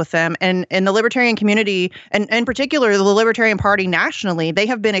relationships with them. And in the libertarian community, and in particular, the Libertarian Party nationally, they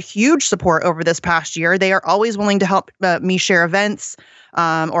have been a huge support over this past year. They are always willing to help me share events,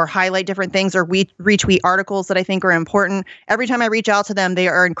 or highlight different things, or retweet articles that I think are important. Every time I reach out to them, they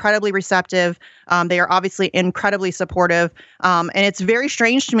are incredibly receptive. They are obviously incredibly supportive. And it's very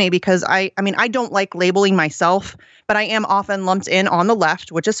strange to me because I mean, I don't like labeling myself, but I am often lumped in on the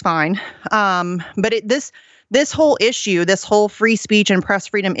left, which is fine. But this whole issue, this whole free speech and press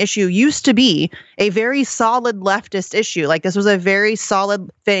freedom issue used to be a very solid leftist issue. Like this was a very solid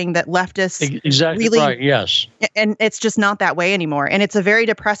thing that leftists exactly really, right. Yes. And it's just not that way anymore. And it's a very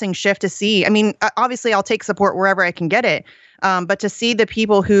depressing shift to see. I mean, obviously I'll take support wherever I can get it. But to see the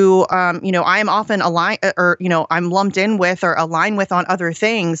people who, I am often aligned or, I'm lumped in with or aligned with on other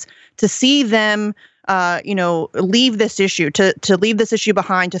things, to see them leave this issue, to leave this issue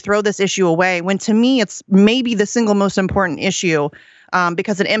behind, to throw this issue away, when to me it's maybe the single most important issue,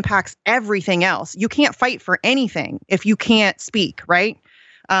 because it impacts everything else. You can't fight for anything if you can't speak, right?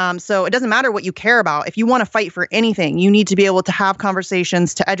 So it doesn't matter what you care about. If you want to fight for anything, you need to be able to have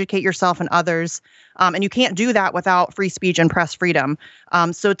conversations, to educate yourself and others. And you can't do that without free speech and press freedom.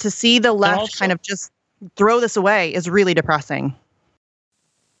 So to see the left kind of just throw this away is really depressing.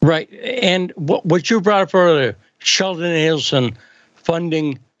 Right. And what you brought up earlier, Sheldon Adelson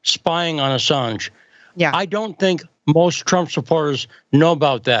funding spying on Assange. Yeah. I don't think most Trump supporters know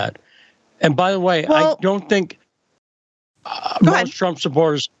about that. And by the way, I don't think most Trump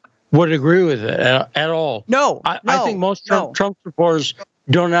supporters would agree with it at all. No. I think most Trump supporters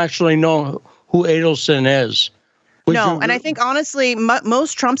don't actually know who Adelson is. And I think, honestly,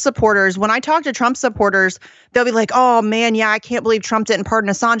 most Trump supporters, when I talk to Trump supporters, they'll be like, oh, man, yeah, I can't believe Trump didn't pardon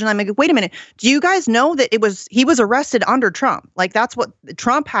Assange. And I'm like, wait a minute. Do you guys know that he was arrested under Trump? Like, that's what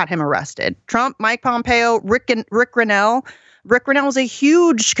Trump had him arrested. Trump, Mike Pompeo, Rick Grenell. Rick Grenell was a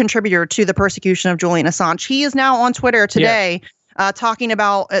huge contributor to the persecution of Julian Assange. He is now on Twitter today. Talking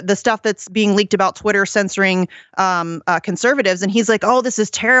about the stuff that's being leaked about Twitter censoring conservatives. And he's like, oh, this is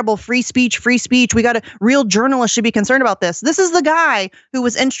terrible. Free speech. Real journalists should be concerned about this. This is the guy who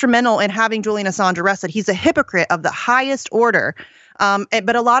was instrumental in having Julian Assange arrested. He's a hypocrite of the highest order.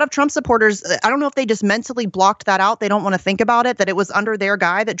 But a lot of Trump supporters, I don't know if they just mentally blocked that out. They don't want to think about it, that it was under their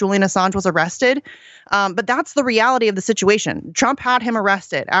guy that Julian Assange was arrested. But that's the reality of the situation. Trump had him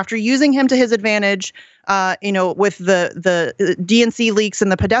arrested after using him to his advantage, with the DNC leaks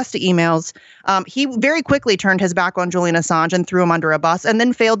and the Podesta emails. He very quickly turned his back on Julian Assange and threw him under a bus and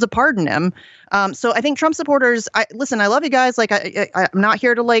then failed to pardon him. So I think Trump supporters, I love you guys. Like, I'm not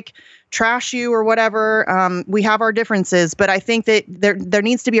here to trash you or whatever. We have our differences, but I think that there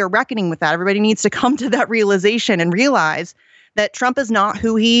needs to be a reckoning with that. Everybody needs to come to that realization and realize that Trump is not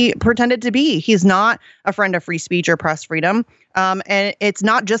who he pretended to be. He's not a friend of free speech or press freedom. And it's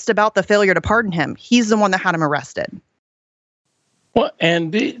not just about the failure to pardon him. He's the one that had him arrested. Well,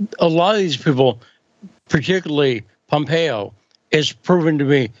 and a lot of these people, particularly Pompeo, is proven to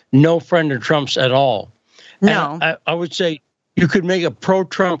be no friend of Trump's at all. No. And I would say you could make a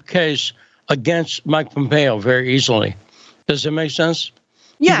pro-Trump case against Mike Pompeo very easily. Does it make sense?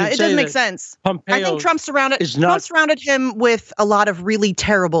 Yeah, it does make sense. Pompeo I think Trump surrounded him with a lot of really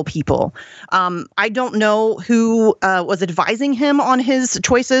terrible people. I don't know who was advising him on his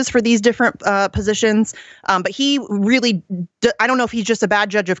choices for these different positions, but he really, I don't know if he's just a bad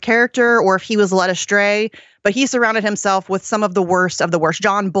judge of character or if he was led astray, but he surrounded himself with some of the worst of the worst.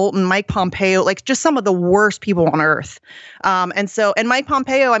 John Bolton, Mike Pompeo, like just some of the worst people on earth. And Mike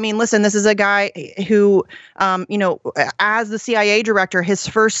Pompeo, I mean, listen, this is a guy who, as the CIA director, his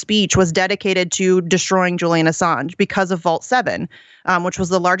first speech was dedicated to destroying Julian Assange because of Vault 7, which was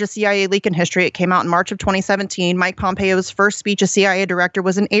the largest CIA leak in history. It came out in March of 2017. Mike Pompeo's first speech as CIA director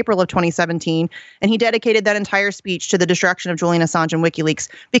was in April of 2017. And he dedicated that entire speech to the destruction of Julian Assange and WikiLeaks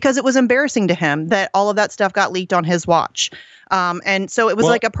because it was embarrassing to him that all of that stuff got leaked on his watch. And so it was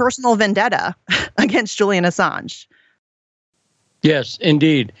like a personal vendetta against Julian Assange. Yes,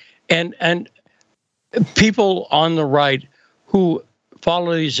 indeed. And people on the right who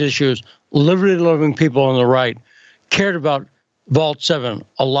follow these issues, liberty-loving people on the right, cared about Vault 7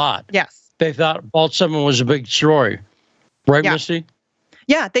 a lot. Yes. They thought Vault 7 was a big story. Right, Misty?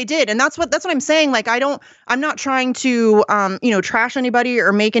 Yeah, they did. And that's what I'm saying. Like, I'm not trying to, trash anybody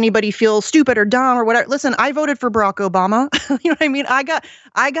or make anybody feel stupid or dumb or whatever. Listen, I voted for Barack Obama. You know what I mean? I got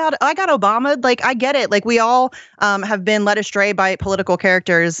Obama. Like, I get it. Like, we all have been led astray by political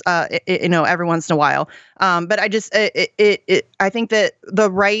characters, every once in a while. But I just, I think that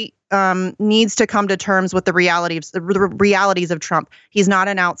the right needs to come to terms with the realities of Trump. He's not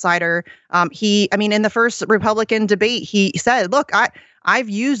an outsider. In the first Republican debate, he said, look, I've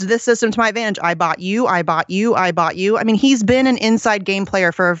used this system to my advantage. I bought you. I mean, he's been an inside game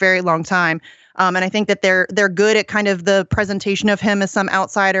player for a very long time. And I think that they're good at kind of the presentation of him as some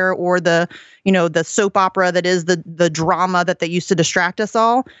outsider, or the soap opera that is the drama that they used to distract us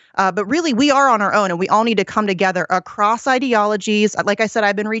all. But really, we are on our own, and we all need to come together across ideologies. Like I said,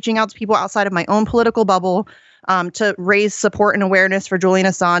 I've been reaching out to people outside of my own political bubble to raise support and awareness for Julian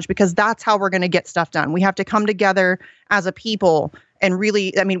Assange, because that's how we're going to get stuff done. We have to come together as a people and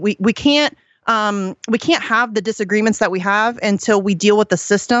really, we can't have the disagreements that we have until we deal with the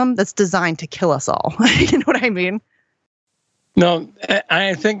system that's designed to kill us all. You know what I mean? No,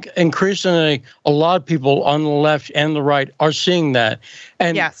 I think increasingly a lot of people on the left and the right are seeing that.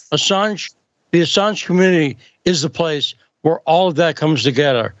 And yes, the Assange community is the place where all of that comes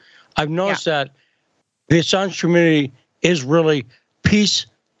together. I've noticed that the Assange community is really peace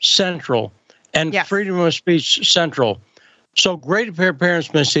central and freedom of speech central. So great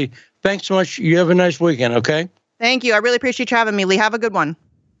appearance, Misty. Thanks so much. You have a nice weekend, okay? Thank you. I really appreciate you having me, Lee. Have a good one.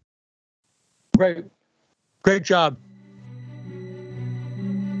 Great job.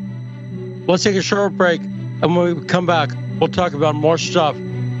 Let's take a short break, and when we come back, we'll talk about more stuff.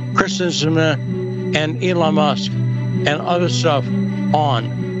 Kyrsten Sinema and Elon Musk and other stuff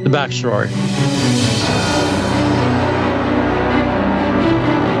on The Backstory.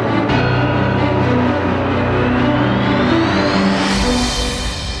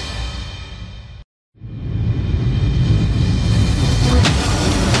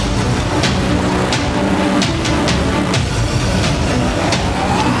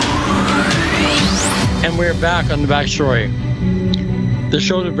 We're back on The Backstory, the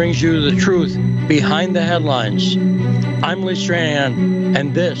show that brings you the truth behind the headlines. I'm Lee Stranahan,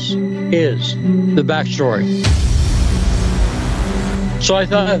 and this is The Backstory. So I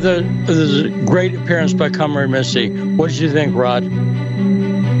thought that this is a great appearance by Comrade Misty. What did you think, Rod?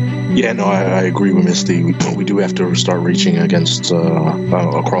 Yeah, no, I agree with Misty. We do have to start reaching against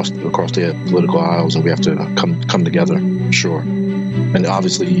across the political aisles, and we have to come together, sure. And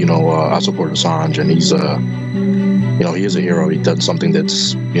obviously, I support Assange, and he's he is a hero. He's done something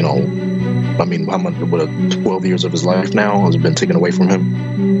that's, how much, 12 years of his life now has been taken away from him.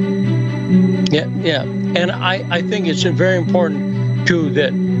 Yeah. And I think it's very important, too,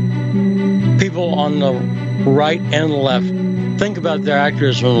 that people on the right and the left think about their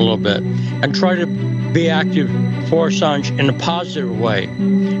activism a little bit and try to be active for Assange in a positive way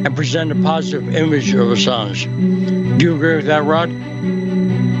and present a positive image of Assange. Do you agree with that, Rod?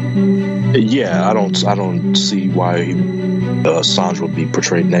 Yeah, I don't see why Assange would be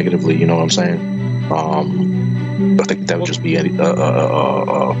portrayed negatively. You know what I'm saying? I think that would just be a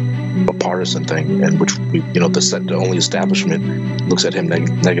partisan thing, and which the only establishment looks at him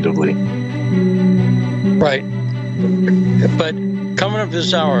negatively. Right. But coming up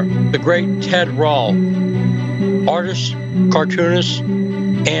this hour, the great Ted Rall, artist, cartoonist,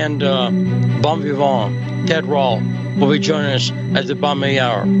 and bon vivant, Ted Rall, will be joining us at the bottom of the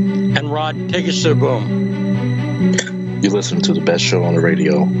hour. And Rod, take us to the boom. You listen to the best show on the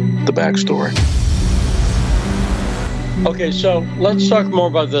radio, The Backstory. Okay, so let's talk more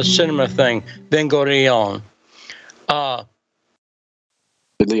about the cinema thing, then go to Elon.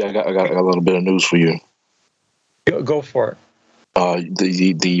 Lee, I got a little bit of news for you. Go for it.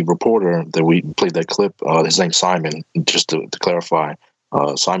 The reporter that we played that clip, his name's Simon. Just to clarify,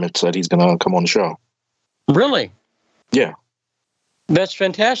 Simon said he's going to come on the show. Really? Yeah. That's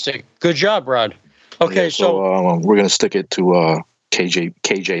fantastic. Good job, Rod. Okay, so we're going to stick it to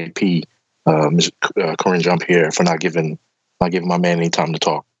KJP, Corinne Jean-Pierre, for not giving my man any time to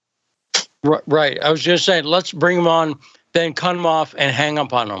talk. Right. I was just saying, let's bring him on, then cut him off and hang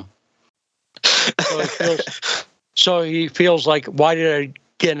up on him. So he feels like, why did I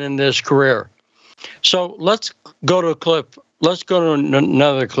get in this career? So let's go to a clip. Let's go to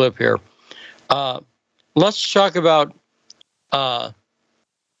another clip here. Let's talk about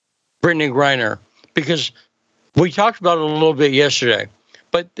Brittany Griner, because we talked about it a little bit yesterday.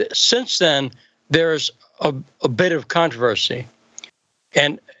 But since then, there's a bit of controversy,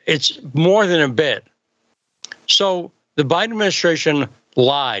 and it's more than a bit. So the Biden administration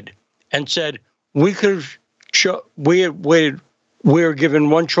lied and said we had waited we're given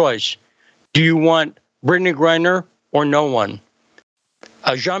one choice. Do you want Brittany Griner or no one?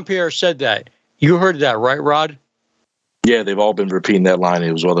 Jean-Pierre said that. You heard that, right, Rod? Yeah, they've all been repeating that line.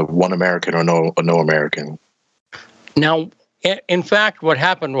 It was whether one American or no American. Now, in fact, what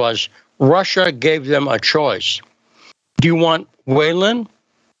happened was Russia gave them a choice. Do you want Whelan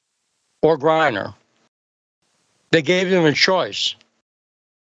or Griner? They gave them a choice.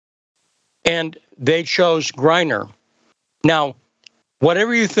 And they chose Griner. Now,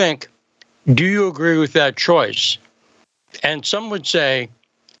 whatever you think, do you agree with that choice? And some would say,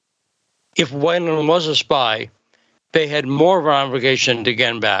 if Whelan was a spy, they had more of an obligation to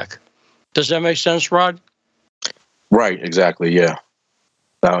get him back. Does that make sense, Rod? Right, exactly, yeah.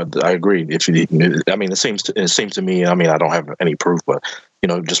 I agree. It seems to me, I mean, I don't have any proof, but,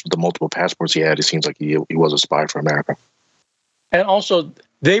 just with the multiple passports he had, it seems like he was a spy for America. And also,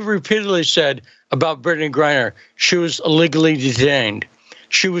 they've repeatedly said about Brittany Griner, she was illegally detained.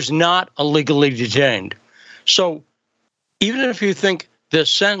 She was not illegally detained. So even if you think the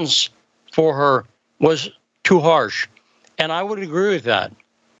sentence for her was too harsh, and I would agree with that.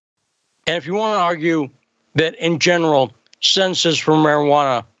 And if you want to argue that in general, sentences for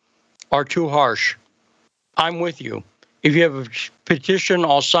marijuana are too harsh, I'm with you. If you have a petition,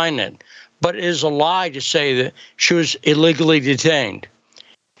 I'll sign it. But it is a lie to say that she was illegally detained.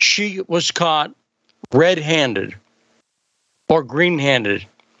 She was caught red-handed or green-handed,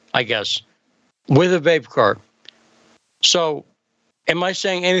 I guess, with a vape cart. So am I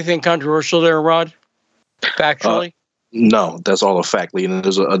saying anything controversial there, Rod? Factually? No, that's all a fact, Lee. And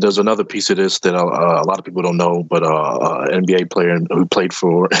there's another piece of this that a lot of people don't know, but an NBA player who played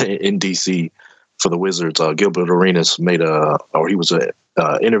in D.C. for the Wizards, Gilbert Arenas, he was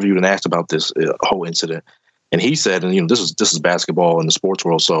interviewed and asked about this whole incident, and he said, and this is basketball in the sports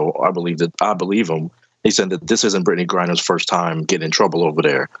world, so I believe him. He said that this isn't Brittany Griner's first time getting in trouble over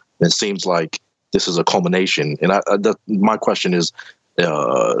there. And it seems like this is a culmination. And my question is,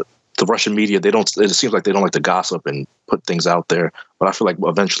 the Russian media, it seems like they don't like to gossip and put things out there. But I feel like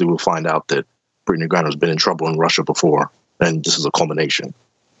eventually we'll find out that Brittany Griner's been in trouble in Russia before. And this is a culmination.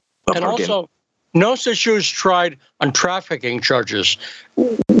 And also, notice that she was tried on trafficking charges.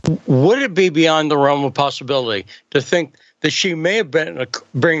 Would it be beyond the realm of possibility to think that she may have been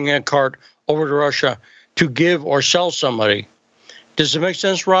bringing a cart over to Russia to give or sell somebody? Does it make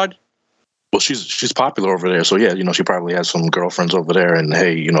sense, Rod? Well, she's popular over there, so yeah, she probably has some girlfriends over there, and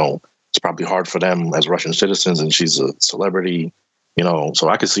hey, it's probably hard for them as Russian citizens, and she's a celebrity, so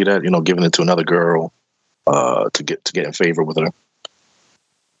I could see that, giving it to another girl to get in favor with her.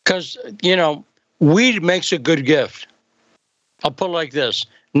 Because weed makes a good gift. I'll put it like this: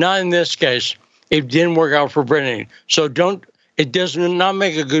 not in this case. It didn't work out for Brittany, so it does not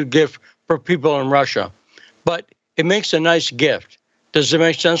make a good gift for people in Russia, but it makes a nice gift. Does it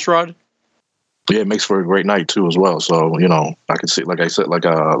make sense, Rod? Yeah, it makes for a great night too, as well. So I can see, like you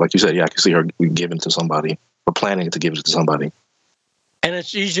said, yeah, I can see her giving it to somebody or planning to give it to somebody. And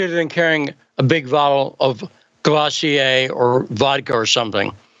it's easier than carrying a big bottle of Glacier or vodka or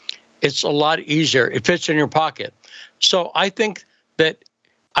something. It's a lot easier. It fits in your pocket. So I think that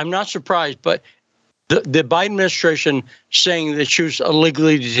I'm not surprised, but the Biden administration saying that she was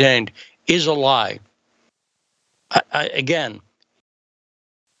illegally detained is a lie. Again,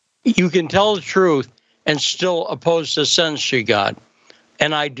 you can tell the truth and still oppose the sentence she got.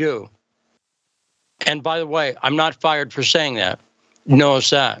 And I do. And by the way, I'm not fired for saying that.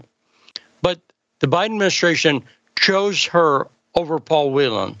 Notice that. But the Biden administration chose her over Paul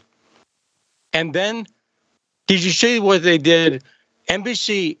Whelan. And then, did you see what they did?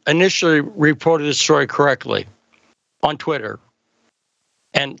 NBC initially reported the story correctly on Twitter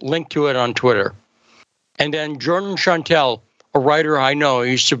and linked to it on Twitter. And then Jordan Chantel, a writer I know,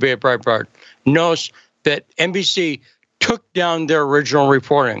 used to be at Breitbart, knows that NBC took down their original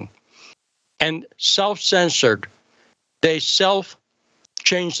reporting and self-censored. They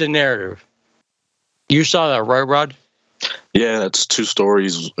self-changed the narrative. You saw that, right, Rod? Yeah, that's two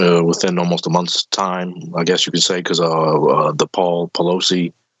stories within almost a month's time, I guess you could say, because the Paul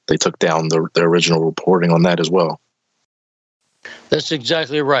Pelosi, they took down their original reporting on that as well. That's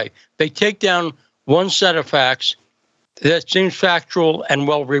exactly right. They take down one set of facts that seems factual and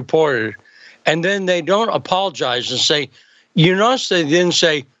well reported, and then they don't apologize and say, you notice they didn't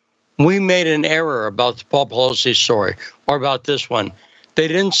say, we made an error about the Paul Pelosi story or about this one. They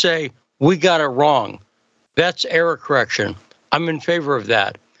didn't say, we got it wrong. That's error correction. I'm in favor of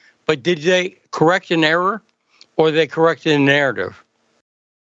that. But did they correct an error or they corrected a narrative?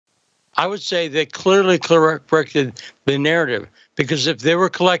 I would say they clearly corrected the narrative, because if they were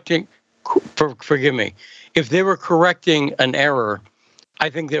forgive me. If they were correcting an error, I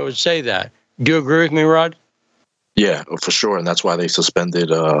think they would say that. Do you agree with me, Rod? Yeah, for sure, and that's why they suspended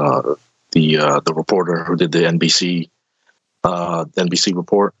the reporter who did the NBC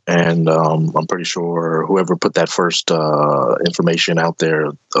report, and I'm pretty sure whoever put that first information out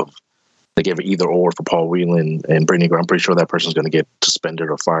there they gave it either or for Paul Whelan and Brittany Griner. I'm pretty sure that person's going to get suspended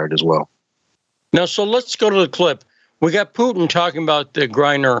or fired as well. Now, so let's go to the clip. We got Putin talking about the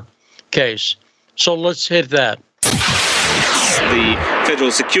Griner case, so let's hit that. The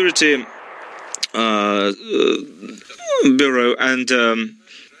Federal Security Bureau and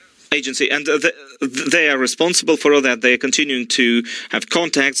agency, and they are responsible for all that. They are continuing to have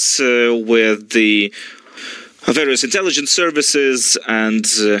contacts with the various intelligence services, and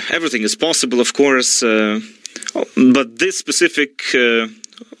everything is possible, of course. But this specific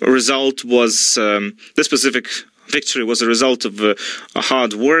result was this specific victory was a result of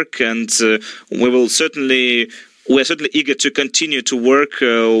hard work, and we're certainly eager to continue to work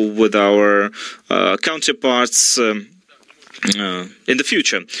with our counterparts in the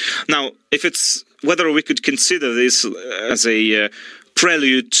future. Now, whether we could consider this as a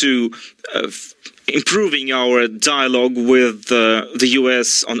prelude to improving our dialogue with the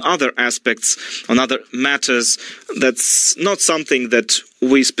U.S. on other aspects, on other matters, that's not something that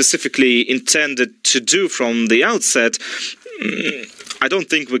we specifically intended to do from the outset. I don't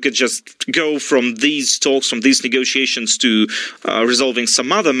think we could just go from these talks, from these negotiations to resolving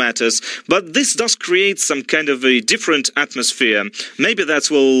some other matters, but this does create some kind of a different atmosphere. Maybe that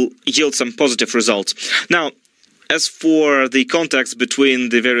will yield some positive results. Now, as for the contacts between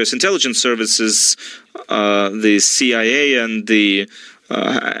the various intelligence services, the CIA and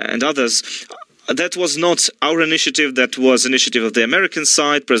and others, that was not our initiative. That was initiative of the American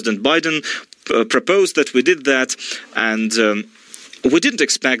side. President Biden proposed that we did that, and we didn't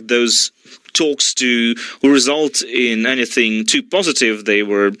expect those talks to result in anything too positive. They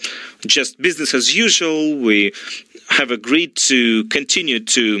were just business as usual. We have agreed to continue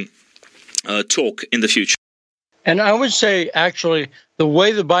to talk in the future. And I would say, actually, the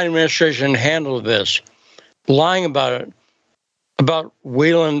way the Biden administration handled this, lying about it, about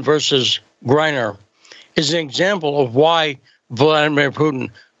Whelan versus Griner, is an example of why Vladimir Putin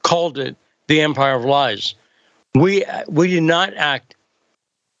called it the Empire of Lies. We did not act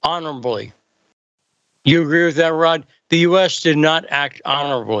honorably. You agree with that, Rod? The U.S. did not act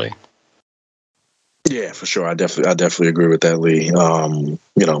honorably. Yeah, for sure. I definitely agree with that, Lee.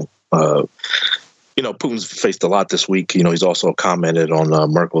 Putin's faced a lot this week. He's also commented on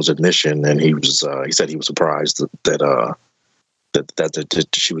Merkel's admission, and he said he was surprised that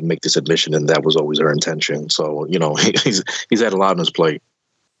she would make this admission, and that was always her intention. So, he's had a lot on his plate.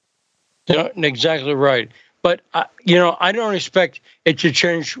 Exactly right. But, I don't expect it to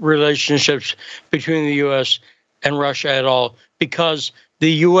change relationships between the U.S. and Russia at all, because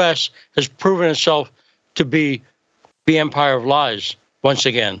the U.S. has proven itself to be the Empire of Lies once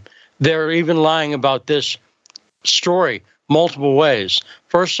again. They're even lying about this story multiple ways.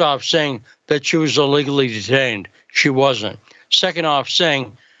 First off, saying that she was illegally detained. She wasn't. Second off,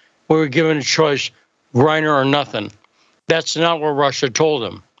 saying we were given a choice, Griner or nothing. That's not what Russia told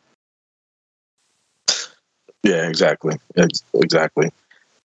them. Yeah, exactly. Exactly.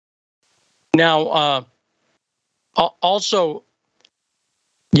 Now, also,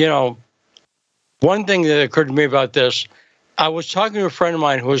 one thing that occurred to me about this, I was talking to a friend of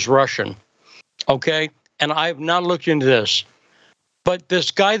mine who was Russian, okay? And I have not looked into this. But this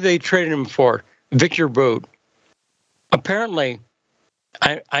guy they traded him for, Victor Bout, apparently,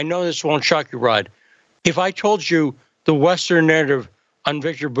 I know this won't shock you, Rod. If I told you the Western narrative on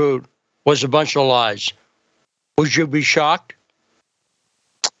Victor Bout was a bunch of lies, would you be shocked?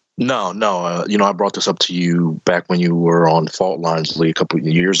 No. I brought this up to you back when you were on Fault Lines, Lee, a couple of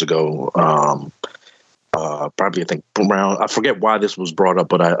years ago. Probably, I think, around, I forget why this was brought up,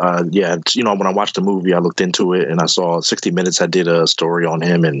 but when I watched the movie, I looked into it, and I saw 60 Minutes. I did a story on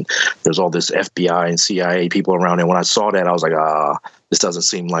him, and there's all this FBI and CIA people around it. When I saw that, I was like, this doesn't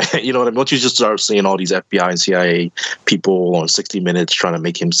seem like, what I mean? Once you just start seeing all these FBI and CIA people on 60 Minutes trying to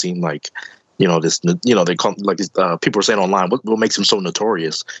make him seem like, they call, like people are saying online, what makes him so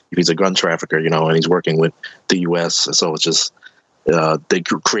notorious if he's a gun trafficker, and he's working with the U.S. So it's just, they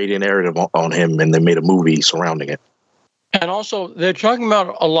created a narrative on him, and they made a movie surrounding it. And also, they're talking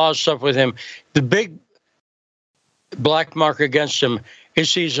about a lot of stuff with him. The big black mark against him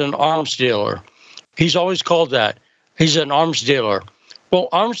is he's an arms dealer. He's always called that. He's an arms dealer. Well,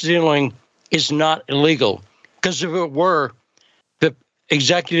 arms dealing is not illegal, because if it were, the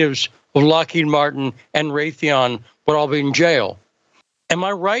executives of Lockheed Martin and Raytheon would all be in jail. Am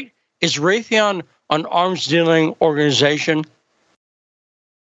I right is Raytheon an arms dealing organization?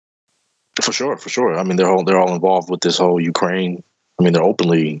 For sure. I mean, they're all involved with this whole Ukraine. I mean, they're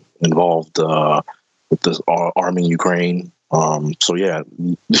openly involved with this arming Ukraine. So yeah,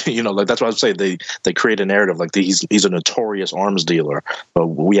 like that's why I say they create a narrative like he's a notorious arms dealer. But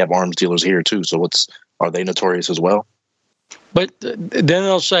we have arms dealers here too. So are they notorious as well? But then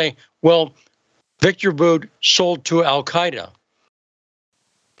they'll say, well, Victor Bout sold to Al Qaeda,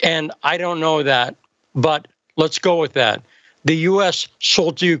 and I don't know that, but let's go with that. The U.S.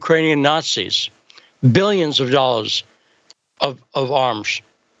 sold to Ukrainian Nazis billions of dollars of arms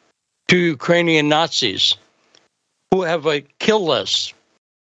to Ukrainian Nazis who have a kill list.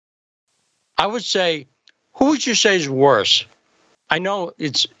 I would say, who would you say is worse? I know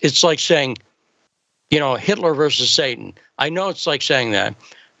it's like saying, Hitler versus Satan. I know it's like saying that,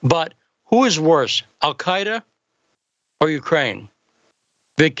 but who is worse, Al Qaeda or Ukraine?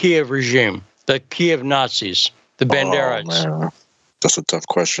 The Kiev regime, the Kiev Nazis, the Banderites. Oh, man. That's a tough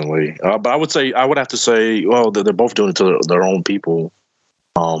question, Lee. But I would have to say, well, they're both doing it to their own people.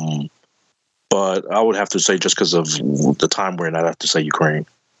 But I would have to say, just because of the time we're in, I'd have to say Ukraine,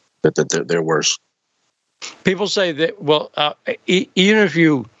 that they're worse. People say that, well, even if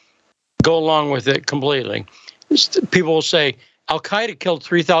you go along with it completely, people will say Al Qaeda killed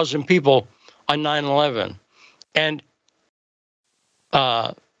 3,000 people on 9/11, and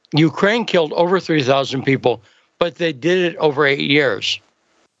Ukraine killed over 3,000 people, but they did it over 8 years.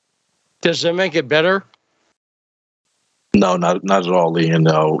 Does that make it better? No, not at all, Lee. And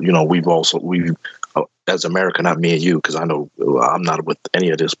we've as America, not me and you, because I know I'm not with any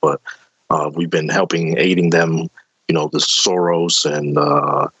of this, but we've been aiding them. The Soros and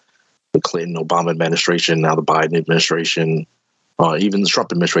the Clinton Obama administration, now the Biden administration, even the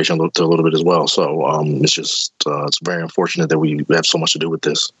Trump administration a little bit as well. So it's very unfortunate that we have so much to do with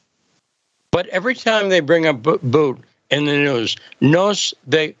this. But every time they bring up Bout in the news, knows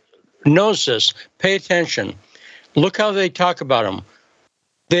this. Pay attention. Look how they talk about him.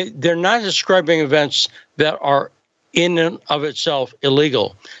 They're not describing events that are in and of itself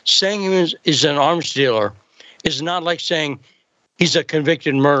illegal. Saying he is an arms dealer is not like saying he's a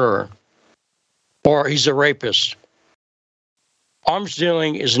convicted murderer or he's a rapist. Arms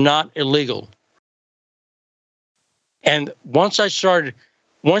dealing is not illegal. And once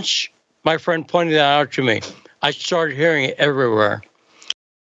my friend pointed that out to me, I started hearing it everywhere.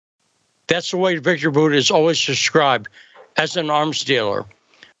 That's the way Victor Bout is always described, as an arms dealer.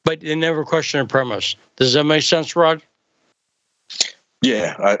 But they never question the premise. Does that make sense, Rod?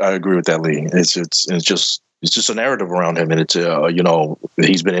 Yeah, I agree with that, Lee. It's just a narrative around him, and it's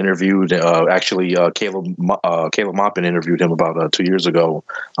he's been interviewed. Actually, Caleb Maupin interviewed him about 2 years ago.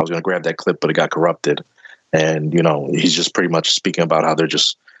 I was going to grab that clip, but it got corrupted, and he's just pretty much speaking about how they're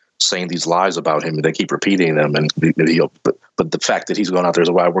just saying these lies about him, and they keep repeating them. And but the fact that he's going out there is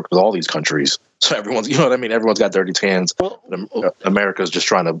why I work with all these countries. So everyone's, everyone's got dirty hands. Well, America's just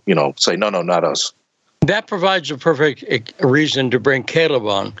trying to, say no, not us. That provides a perfect reason to bring Caleb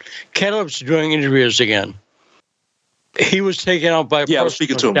on. Caleb's doing interviews again. He was taken out by I was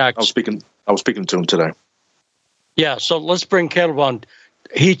speaking to him. I was speaking to him today. Yeah, so let's bring Caleb on.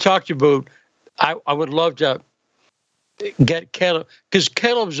 He talked about. I would love to get Caleb, because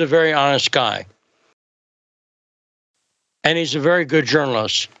Caleb's a very honest guy, and he's a very good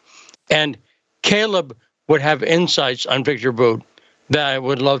journalist. And Caleb would have insights on Victor Bout that I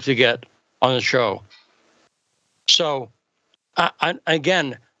would love to get on the show. So, I'm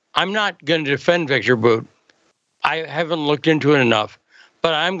not going to defend Victor Bout. I haven't looked into it enough,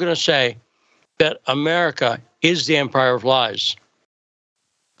 but I'm going to say that America is the empire of lies.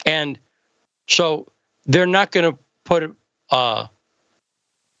 And so they're not going to put a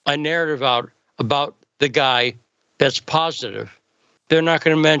narrative out about the guy that's positive. They're not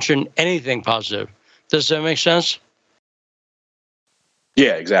going to mention anything positive. Does that make sense?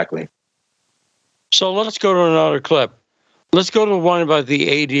 Yeah, exactly. So let's go to another clip. Let's go to one about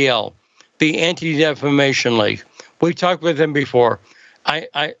the ADL, the Anti-Defamation League. We talked with them before.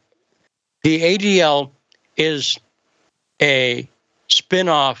 The ADL is a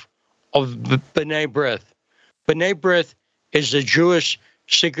spin-off of B'nai B'rith. B'nai B'rith is a Jewish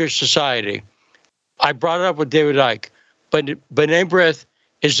secret society. I brought it up with David Icke, but B'nai B'rith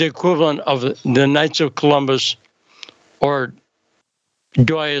is the equivalent of the Knights of Columbus or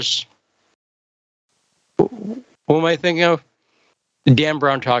Joyous. Who am I thinking of? Dan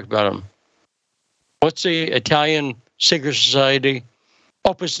Brown talked about him. What's the Italian secret society?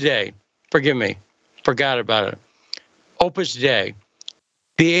 Opus Dei. Forgive me. Forgot about it. Opus Dei.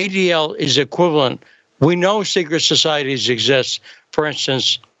 The ADL is equivalent. We know secret societies exist. For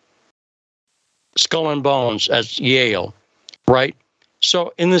instance, Skull and Bones at Yale, right?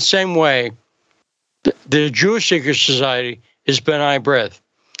 So in the same way, the Jewish Secret Society is B'nai B'rith,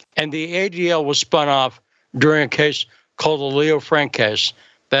 and the ADL was spun off during a case called the Leo Frank case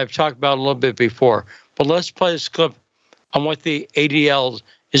that I've talked about a little bit before. But let's play this clip on what the ADL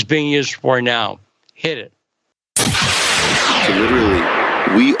is being used for now. Hit it. So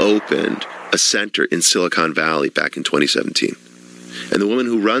literally, we opened a center in Silicon Valley back in 2017. And the woman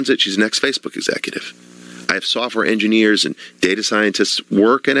who runs it, she's an ex-Facebook executive. I have software engineers and data scientists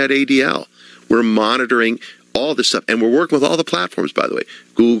working at ADL. We're monitoring all this stuff. And we're working with all the platforms, by the way.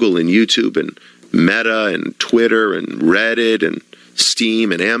 Google and YouTube and Meta and Twitter and Reddit and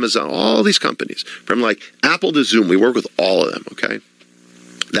Steam and Amazon, all these companies. From like Apple to Zoom, we work with all of them, okay?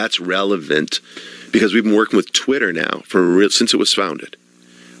 That's relevant because we've been working with Twitter now since it was founded.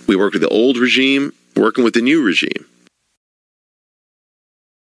 We worked with the old regime, working with the new regime.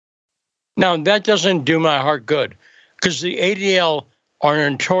 Now, that doesn't do my heart good because the ADL are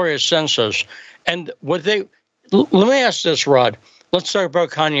notorious censors. And what let me ask this, Rod. Let's talk about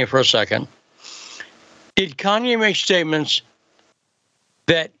Kanye for a second. Did Kanye make statements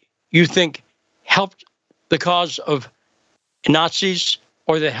that you think helped the cause of Nazis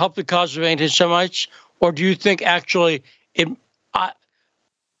or that helped the cause of anti-Semites? Or do you think actually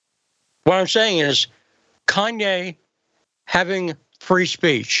what I'm saying is Kanye having free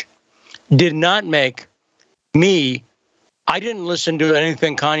speech did not make me, I didn't listen to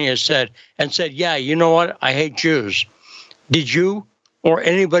anything Kanye said and said, yeah, you know what? I hate Jews. Did you or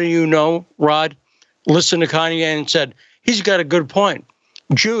anybody you know, Rod, listen to Kanye and said, he's got a good point.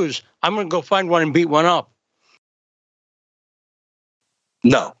 Jews, I'm going to go find one and beat one up.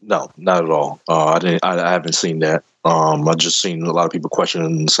 No, not at all. I haven't seen that. I've just seen a lot of people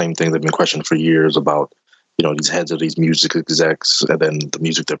questioning the same thing they've been questioning for years about, these heads of these music execs and then the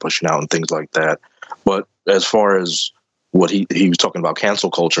music they're pushing out and things like that. But as far as what he was talking about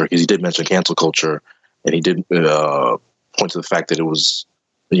cancel culture, because he did mention cancel culture, and he did point to the fact that it was,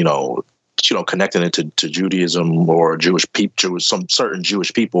 connecting it to Judaism or some certain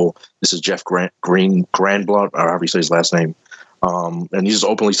Jewish people. This is Jeff Greenblatt, or however you say his last name. And he's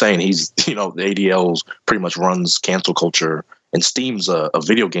openly saying the ADL's pretty much runs cancel culture, and Steam's a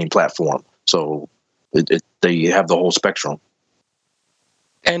video game platform. So they have the whole spectrum.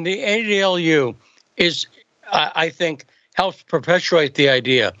 And the ADLU is, I think, helps perpetuate the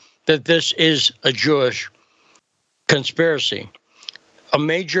idea that this is a Jewish conspiracy, a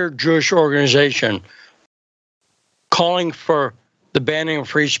major Jewish organization calling for the banning of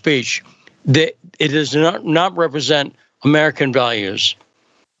free speech. That it does not represent American values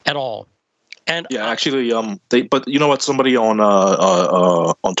at all. And yeah, actually, but you know what? Somebody on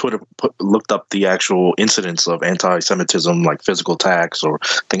Twitter looked up the actual incidents of anti-Semitism, like physical attacks or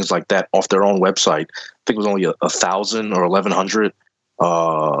things like that, off their own website. I think it was only 1,000 or 1,100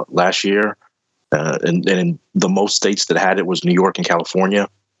 last year, and in the most states that had it was New York and California.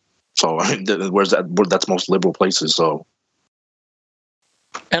 So I mean, that's most liberal places. So,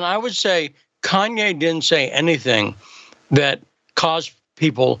 and I would say Kanye didn't say anything that caused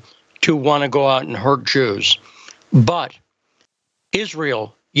people to want to go out and hurt Jews. But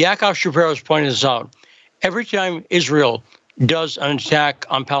Israel, Yaakov Shapiro has pointed this out, every time Israel does an attack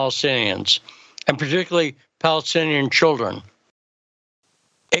on Palestinians, and particularly Palestinian children,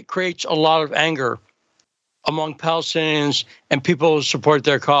 it creates a lot of anger among Palestinians and people who support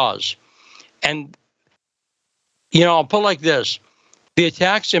their cause. And, I'll put it like this. The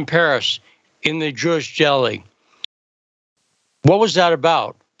attacks in Paris in the Jewish deli, what was that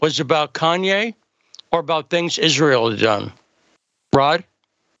about? Was it about Kanye or about things Israel had done? Rod?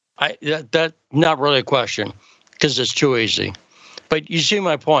 That's not really a question because it's too easy. But you see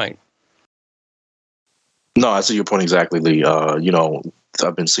my point. No, I see your point exactly, Lee.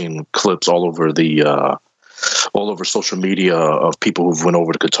 I've been seeing clips all over all over social media of people who've went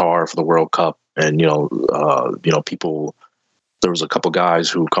over to Qatar for the World Cup, and people. There was a couple guys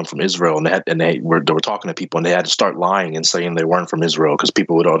who come from Israel, and they were talking to people, and they had to start lying and saying they weren't from Israel because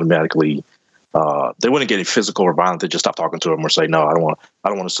people would automatically they wouldn't get any physical or violent. They just stop talking to them or say, no, I don't want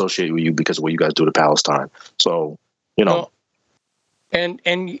to associate with you because of what you guys do to Palestine. So Well, and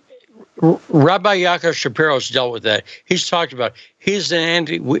Rabbi Yaakov Shapiro has dealt with that. He's talked about he's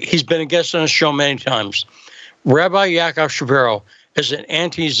been a guest on the show many times. Rabbi Yaakov Shapiro is an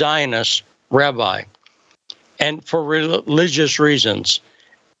anti-Zionist rabbi, and for religious reasons.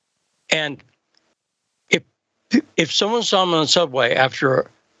 And if someone saw him on the subway after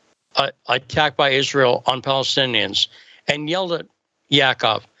an attack by Israel on Palestinians and yelled at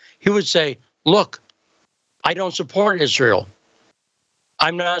Yaakov, he would say, look, I don't support Israel.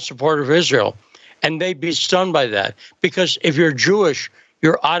 I'm not a supporter of Israel. And they'd be stunned by that. Because if you're Jewish,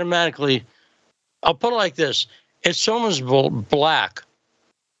 you're automatically, I'll put it like this. If someone's black,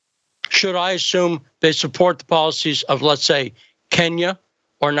 should I assume they support the policies of, let's say, Kenya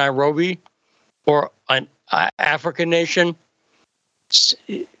or Nairobi or an African nation?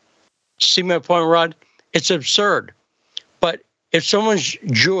 See my point, Rod? It's absurd. But if someone's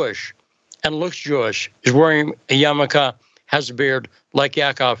Jewish and looks Jewish, is wearing a yarmulke, has a beard like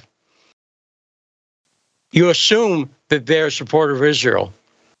Yaakov, you assume that they're a supporter of Israel.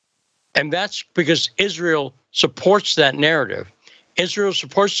 And that's because Israel supports that narrative. Israel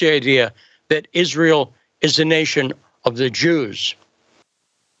supports the idea that Israel is the nation of the Jews.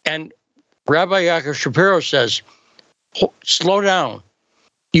 And Rabbi Yaakov Shapiro says, slow down.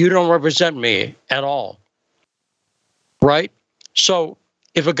 You don't represent me at all. Right? So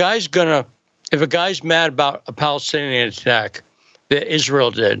if a guy's mad about a Palestinian attack that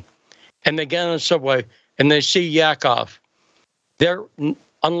Israel did, and they get on the subway and they see Yaakov, they're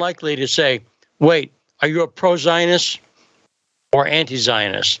unlikely to say, wait, are you a pro-Zionist or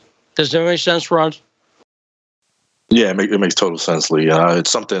anti-Zionist? Does that make sense, Ron? Yeah, it makes total sense, Lee.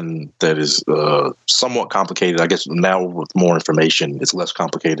 It's something that is somewhat complicated. I guess now with more information, it's less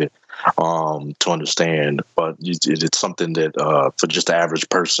complicated to understand. But it's something that for just the average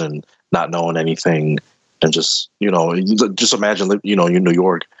person not knowing anything and just imagine, you're in New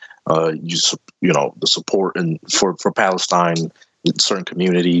York, the support and for Palestine in certain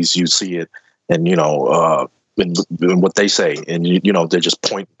communities, you see it, and and what they say, and they just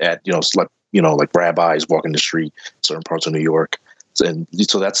point at like rabbis walking the street, certain parts of New York. And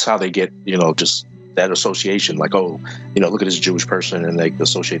so that's how they get, just that association, like, oh, look at this Jewish person, and they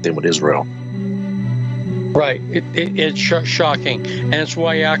associate them with Israel. Right. It's shocking. And it's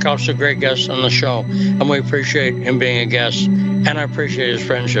why Yaakov's a great guest on the show. And we appreciate him being a guest. And I appreciate his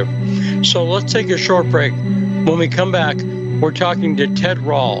friendship. So let's take a short break. When we come back, we're talking to Ted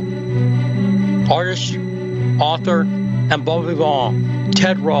Rall, artist, author, and bon vivant.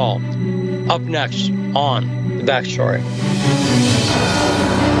 Ted Rall. Up next on The Backstory.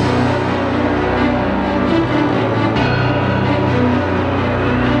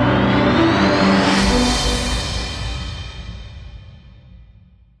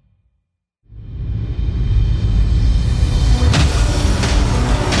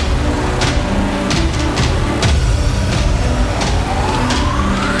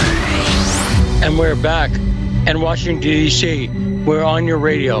 And we're back in Washington, D.C. We're on your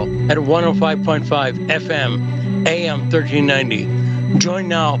radio at 105.5 FM, AM 1390. Joined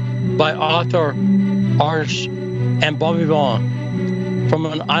now by author, artist, and bon vivant from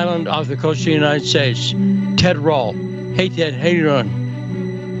an island off the coast of the United States, Ted Rall. Hey, Ted, how you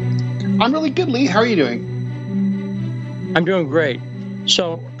doing? I'm really good, Lee. How are you doing? I'm doing great.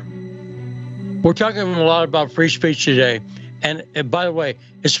 So we're talking a lot about free speech today. And by the way,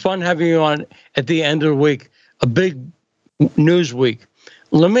 it's fun having you on at the end of the week, a big news week.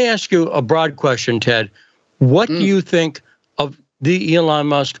 Let me ask you a broad question, Ted. What do you think of the Elon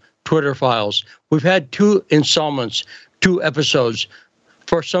Musk Twitter files? We've had 2 installments, 2 episodes.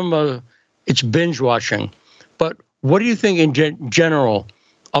 For some of it's binge watching. But what do you think in general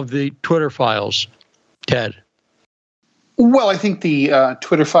of the Twitter files, Ted? Well, I think the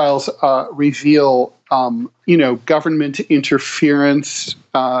Twitter files reveal, government interference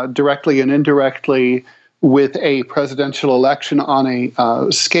directly and indirectly with a presidential election on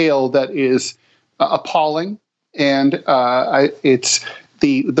a scale that is appalling, and it's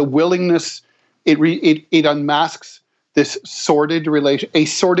the willingness. It unmasks this sordid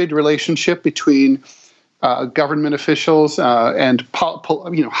relationship between government officials and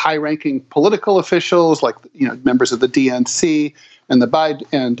high-ranking political officials, like members of the DNC and the Biden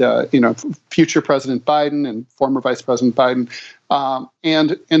and future President Biden and former Vice President Biden,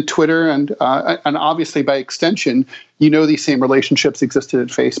 and Twitter and obviously by extension, these same relationships existed at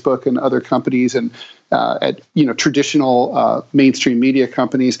Facebook and other companies and at traditional mainstream media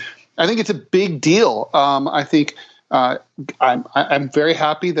companies. I think it's a big deal. I think I'm very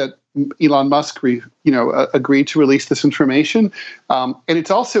happy that Elon Musk agreed to release this information, and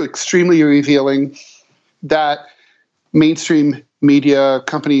it's also extremely revealing that mainstream media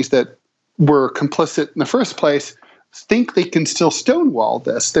companies that were complicit in the first place think they can still stonewall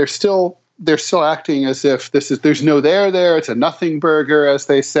this. They're still acting as if there's no there. It's a nothing burger, as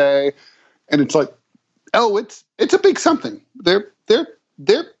they say, and it's like, oh, it's a big something.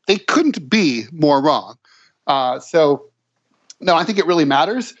 They couldn't be more wrong. So no, I think it really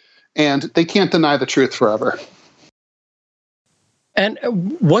matters, and they can't deny the truth forever. And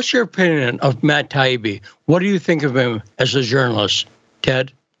what's your opinion of Matt Taibbi? What do you think of him as a journalist,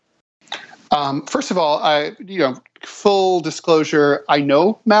 Ted? First of all, full disclosure, I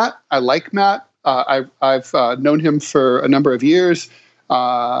know Matt. I like Matt. I've known him for a number of years.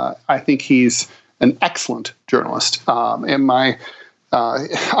 I think he's an excellent journalist. I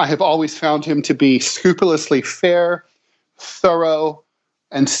have always found him to be scrupulously fair, thorough,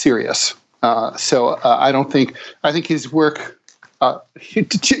 and serious. I think his work,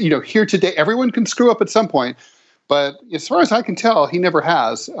 here today, everyone can screw up at some point, but as far as I can tell, he never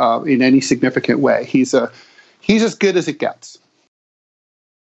has in any significant way. He's as good as it gets.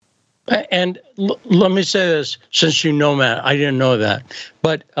 And let me say this, since you know Matt, I didn't know that,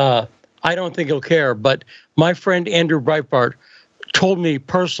 but I don't think he'll care. But my friend Andrew Breitbart told me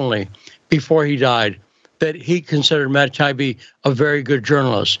personally before he died that he considered Matt Taibbi a very good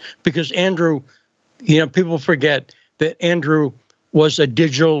journalist, because Andrew, people forget that Andrew was a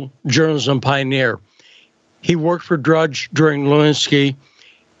digital journalism pioneer. He worked for Drudge during Lewinsky.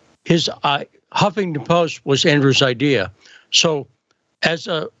 His Huffington Post was Andrew's idea. So as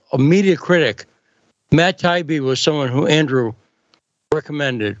a media critic, Matt Taibbi was someone who Andrew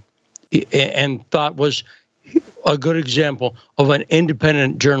recommended and thought was a good example of an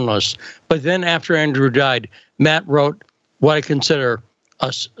independent journalist. But then after Andrew died, Matt wrote what I consider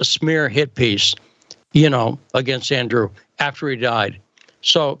a smear hit piece, against Andrew after he died.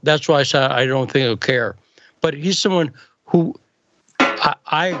 So that's why I said I don't think he'll care. But he's someone who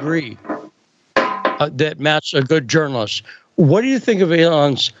I agree that Matt's a good journalist. What do you think of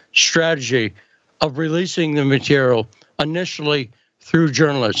Elon's strategy of releasing the material initially through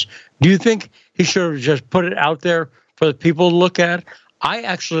journalists? Do you think he should have just put it out there for the people to look at? I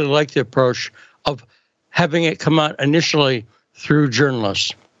actually like the approach of having it come out initially through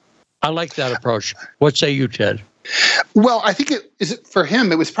journalists. I like that approach. What say you, Ted? Well, I think for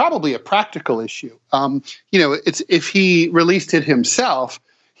him, it was probably a practical issue. If he released it himself,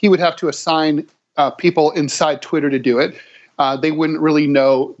 he would have to assign people inside Twitter to do it. They wouldn't really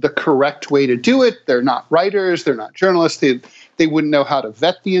know the correct way to do it. They're not writers. They're not journalists. They wouldn't know how to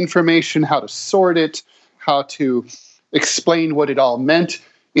vet the information, how to sort it, how to explain what it all meant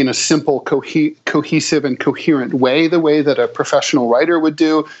in a simple, cohesive, and coherent way, the way that a professional writer would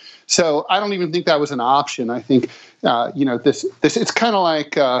do. So I don't even think that was an option. I think, this it's kind of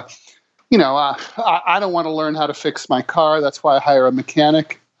like, I don't want to learn how to fix my car. That's why I hire a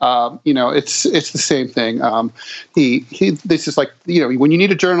mechanic. It's the same thing. This is like, when you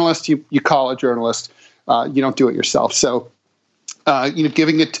need a journalist, you call a journalist. You don't do it yourself. So,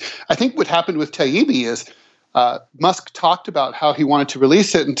 giving it, I think what happened with Taibbi is Musk talked about how he wanted to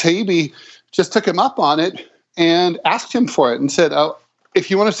release it, and Taibbi just took him up on it and asked him for it and said, "Oh, if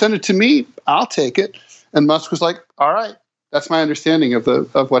you want to send it to me, I'll take it." And Musk was like, "All right, that's my understanding of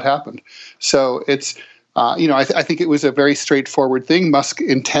what happened." So it's, I think it was a very straightforward thing. Musk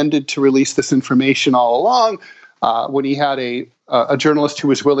intended to release this information all along. When he had a journalist who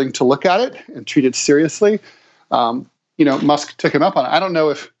was willing to look at it and treat it seriously, Musk took him up on it. I don't know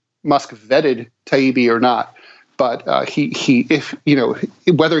if Musk vetted Taibbi or not, but whether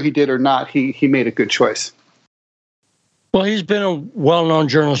he did or not, he made a good choice. Well, he's been a well-known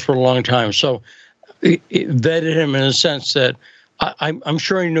journalist for a long time, so it vetted him in a sense that I'm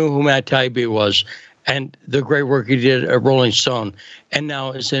sure he knew who Matt Taibbi was and the great work he did at Rolling Stone, and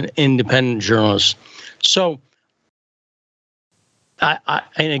now is an independent journalist. So,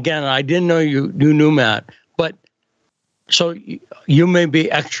 and again, I didn't know you knew Matt, but so you may be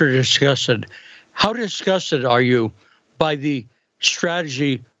extra disgusted. How disgusted are you by the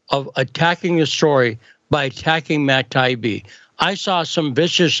strategy of attacking the story by attacking Matt Taibbi? I saw some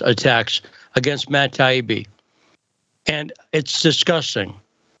vicious attacks against Matt Taibbi, and it's disgusting.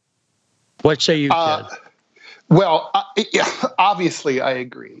 What say you, Ted? Well, obviously, I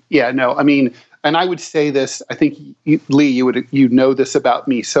agree. Yeah, no, I mean, and I would say this. I think Lee, you know this about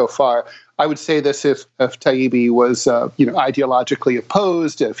me so far. I would say this if Taibbi was ideologically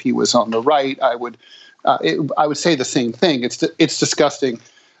opposed, if he was on the right, I would say the same thing. It's disgusting.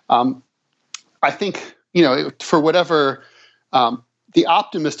 I think for whatever the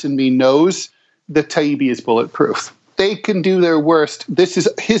optimist in me knows that Taibbi is bulletproof. They can do their worst.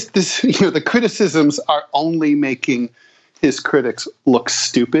 The criticisms are only making his critics look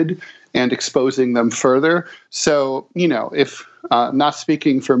stupid and exposing them further. So, if not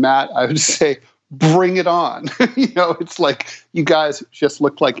speaking for Matt, I would say, bring it on. It's like, you guys just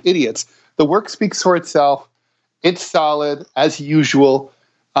look like idiots. The work speaks for itself. It's solid as usual.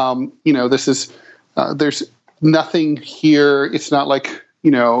 This is, there's nothing here. It's not like,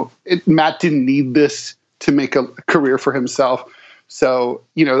 Matt didn't need this to make a career for himself. So,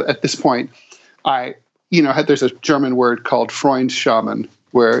 at this point, there's a German word called Freundschamen,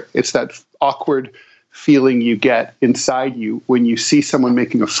 where it's that awkward feeling you get inside you when you see someone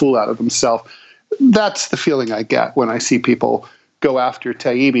making a fool out of himself. That's the feeling I get when I see people go after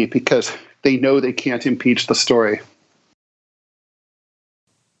Taibbi, because they know they can't impeach the story.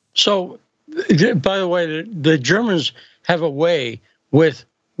 So, by the way, the Germans have a way with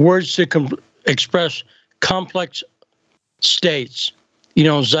words to express complex states. You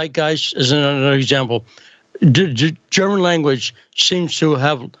know, zeitgeist is another example. German language seems to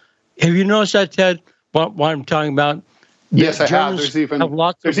have you noticed that, Ted, what I'm talking about? Yes, I have. There's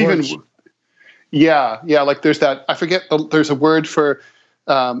lots of words. Yeah, like there's that, I forget, there's a word for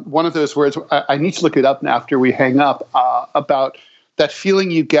one of those words, I need to look it up after we hang up, about that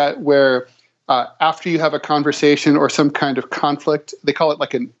feeling you get where after you have a conversation or some kind of conflict, they call it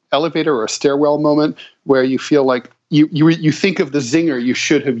like an elevator or a stairwell moment, where you feel like you think of the zinger you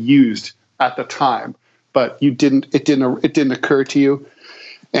should have used at the time, but it didn't occur to you,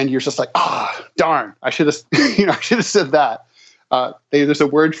 and you're just like, darn, I should have said that. There's a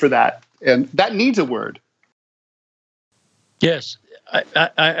word for that, and that needs a word. Yes,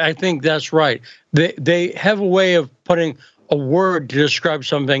 I think that's right. They have a way of putting a word to describe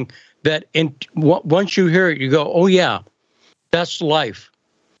something that once you hear it, you go, oh yeah, that's life.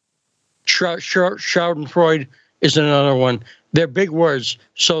 Schadenfreude is another one. They're big words,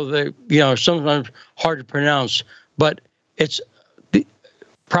 so they sometimes hard to pronounce. But it's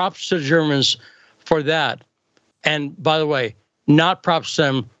props to Germans for that. And by the way, not props to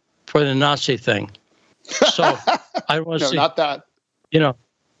them for the Nazi thing. So I want to see. Not that.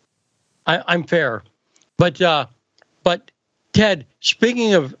 I'm fair, but Ted,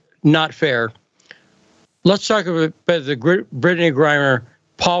 speaking of not fair, let's talk about the Brittany Griner,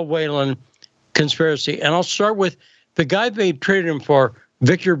 Paul Whelan conspiracy, and I'll start with the guy they traded him for,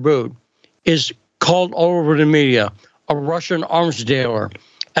 Victor Bout, is called all over the media a Russian arms dealer,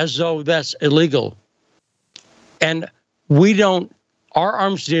 as though that's illegal. And our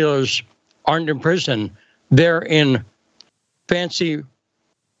arms dealers aren't in prison. They're in fancy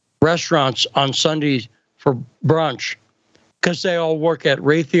restaurants on Sundays for brunch, because they all work at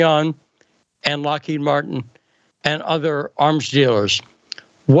Raytheon and Lockheed Martin and other arms dealers.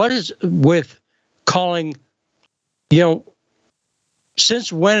 What is with calling,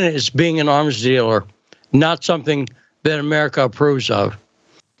 since when is being an arms dealer not something that America approves of?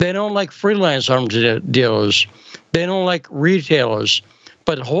 They don't like freelance arms dealers. They don't like retailers,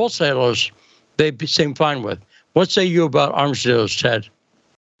 but wholesalers they seem fine with. What say you about arms dealers, Ted?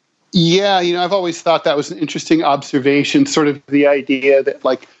 Yeah, I've always thought that was an interesting observation, sort of the idea that,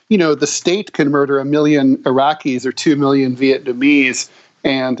 the state can murder 1 million Iraqis or 2 million Vietnamese,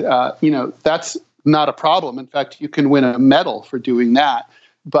 and, that's not a problem. In fact, you can win a medal for doing that,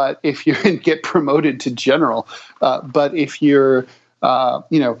 but if you get promoted to general, but if you're,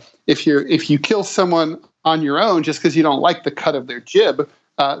 if you kill someone on your own just because you don't like the cut of their jib,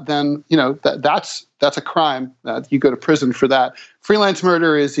 then that's a crime. You go to prison for that. Freelance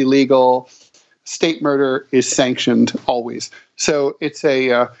murder is illegal. State murder is sanctioned always. So it's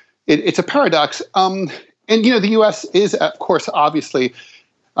a paradox. And the U.S. is, of course, obviously,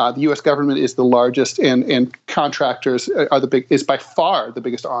 the U.S. government is the largest, and contractors is by far the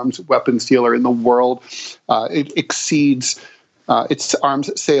biggest arms weapons dealer in the world. It exceeds its arms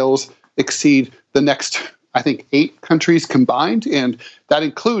sales exceed the next, I think, 8 countries combined, and that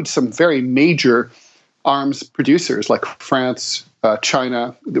includes some very major arms producers like France,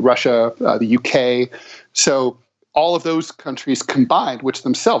 China, Russia, the UK. So all of those countries combined, which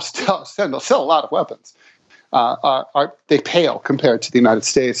themselves sell a lot of weapons, they pale compared to the United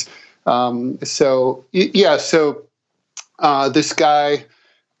States. So this guy,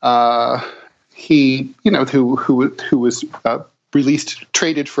 he who was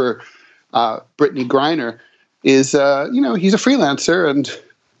traded for Brittany Griner, is he's a freelancer, and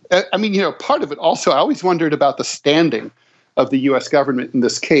part of it also, I always wondered about the standing of the U.S. government in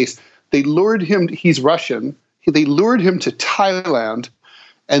this case. They lured him. He's Russian. They lured him to Thailand,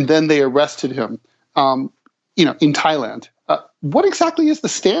 and then they arrested him. In Thailand. What exactly is the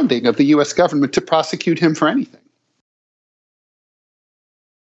standing of the U.S. government to prosecute him for anything?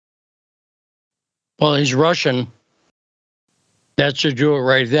 Well, he's Russian. That should do it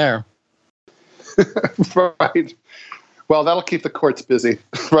right there. Right. Well, that'll keep the courts busy.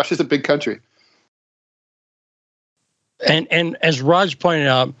 Russia's a big country. And as Raj pointed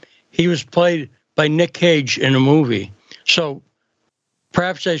out, he was played by Nick Cage in a movie. So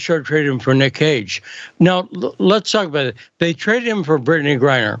perhaps they should trade him for Nick Cage. Now, let's talk about it. They traded him for Brittany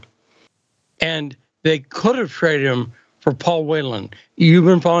Griner, and they could have traded him for Paul Whelan. You've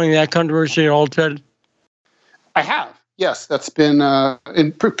been following that controversy at all, Ted? I have. Yes, that's been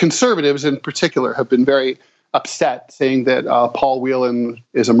conservatives in particular have been very upset, saying that Paul Whelan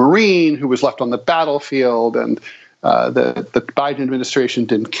is a Marine who was left on the battlefield, and the Biden administration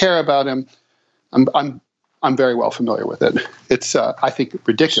didn't care about him. I'm very well familiar with it. It's I think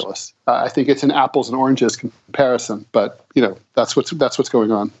ridiculous. I think it's an apples and oranges comparison, but that's what's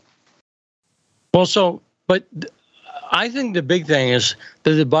going on. Well, but I think the big thing is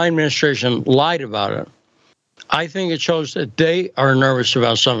that the Biden administration lied about it. I think it shows that they are nervous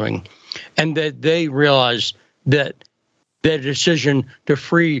about something, and that they realize that their decision to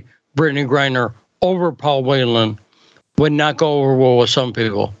free Brittany Griner over Paul Whelan would not go over well with some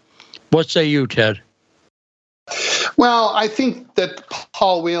people. What say you, Ted? Well, I think that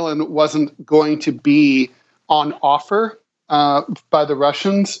Paul Whelan wasn't going to be on offer by the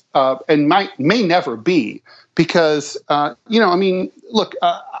Russians, and may never be, because look,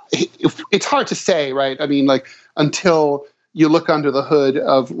 it's hard to say, right? I mean, like, until you look under the hood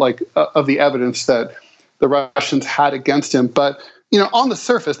of the evidence that the Russians had against him. But on the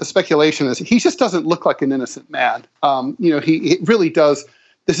surface, the speculation is he just doesn't look like an innocent man. He really does.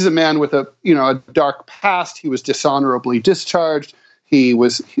 This is a man with a dark past. He was dishonorably discharged. He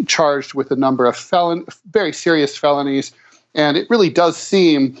was charged with a number of very serious felonies, and it really does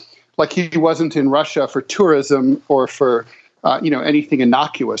seem like he wasn't in Russia for tourism or for anything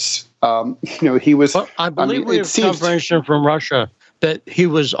innocuous. He was. Well, I believe we have confirmation from Russia that he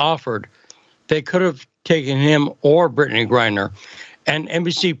was offered. They could have taken him or Brittany Griner, and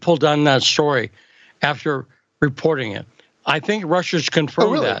NBC pulled down that story after reporting it. I think Russia's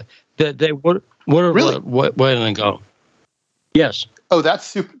confirmed that they would have let Whelan go. Yes. Oh,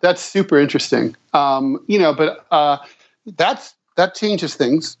 that's super interesting. That changes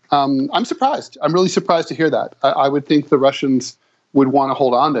things. I'm surprised. I'm really surprised to hear that. I would think the Russians would want to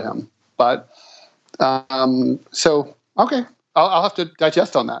hold on to him, but okay, I'll have to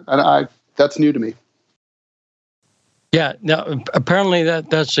digest on that. And that's new to me. Yeah. Now, apparently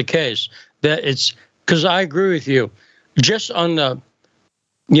that's the case. That it's because I agree with you. Just on the,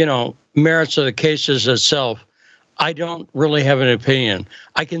 merits of the cases itself, I don't really have an opinion.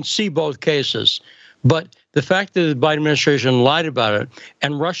 I can see both cases, but the fact that the Biden administration lied about it,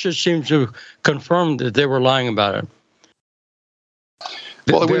 and Russia seems to confirm that they were lying about it.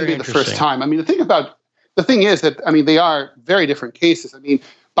 Well, it wouldn't be the first time. I mean, the thing is that they are very different cases. I mean,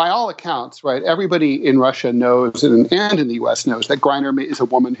 by all accounts, right, everybody in Russia knows and in the U.S. knows that Griner is a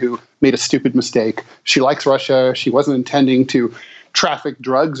woman who made a stupid mistake. She likes Russia. She wasn't intending to traffic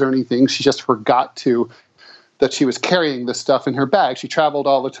drugs or anything. She just forgot that she was carrying this stuff in her bag. She traveled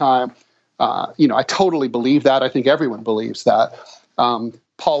all the time. I totally believe that. I think everyone believes that.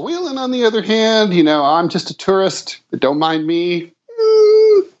 Paul Whelan, on the other hand, I'm just a tourist. Don't mind me.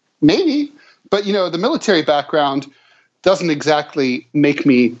 Maybe. But, the military background doesn't exactly make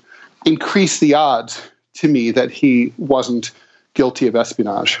me increase the odds to me that he wasn't guilty of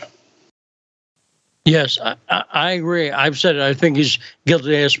espionage. Yes, I agree. I've said it. I think he's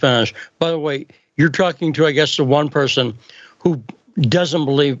guilty of espionage. By the way, you're talking to, I guess, the one person who doesn't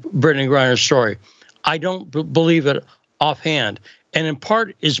believe Brittany Griner's story. I don't believe it offhand. And in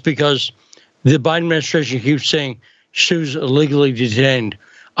part is because the Biden administration keeps saying she was illegally detained.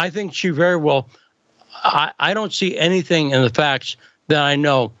 I think she very well, I don't see anything in the facts that I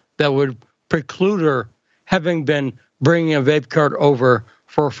know that would preclude her having been bringing a vape cart over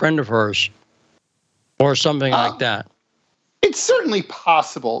for a friend of hers or something like that. It's certainly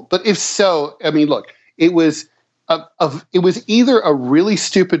possible. But if so, look, it was either a really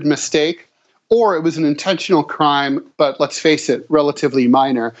stupid mistake or it was an intentional crime, but let's face it, relatively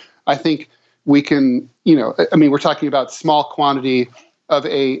minor. I think we can, we're talking about small quantity of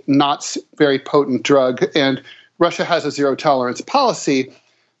a not very potent drug, and Russia has a zero tolerance policy,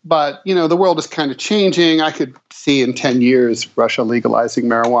 but, the world is kind of changing. I could see in 10 years Russia legalizing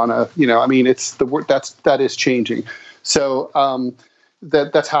marijuana. That is changing. So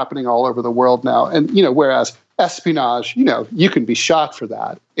that's happening all over the world now. And, whereas espionage, you can be shot for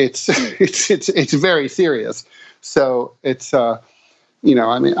that. It's very serious. So it's, I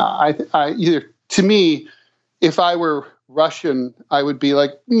either, to me, if I were Russian, I would be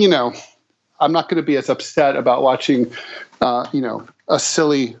like, I'm not going to be as upset about watching, a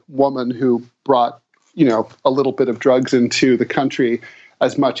silly woman who brought, a little bit of drugs into the country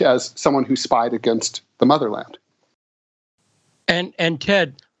as much as someone who spied against the motherland. And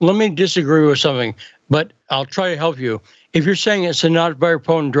Ted, let me disagree with something, but I'll try to help you. If you're saying it's a not very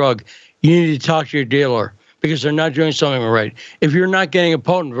potent drug, you need to talk to your dealer because they're not doing something right. If you're not getting a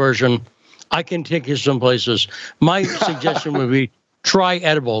potent version, I can take you some places. My suggestion would be try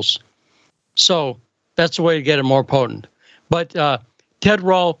edibles. So that's the way to get it more potent. But Ted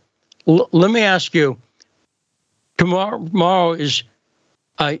Rall, let me ask you. Tomorrow is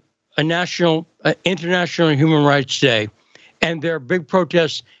a International Human Rights Day, and there are big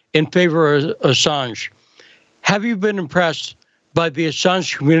protests in favor of Assange. Have you been impressed by the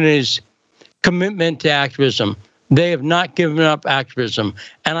Assange community's commitment to activism? They have not given up activism.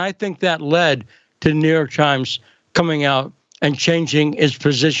 And I think that led to the New York Times coming out and changing its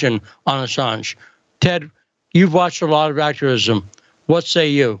position on Assange. Ted, you've watched a lot of activism. What say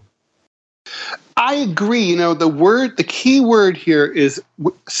you? I agree. You know, the key word here is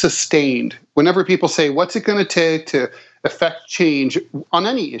sustained. Whenever people say, what's it going to take to affect change on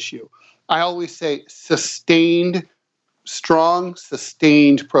any issue? I always say sustained, strong,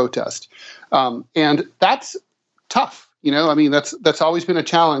 sustained protest. And that's tough. You know, I mean, that's always been a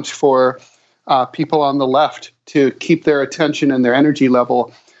challenge for people on the left to keep their attention and their energy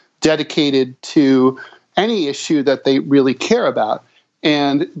level dedicated to any issue that they really care about.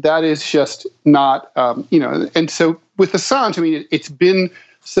 And that is just not, and so with Assange, I mean, it's been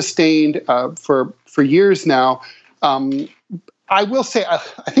sustained for years now. I will say, I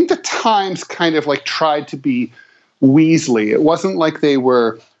think the Times kind of like tried to be Weasley. It wasn't like they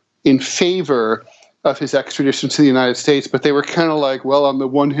were in favor of his extradition to the United States, but they were kind of like, well, on the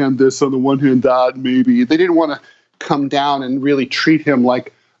one hand this, on the one hand that, maybe. They didn't want to come down and really treat him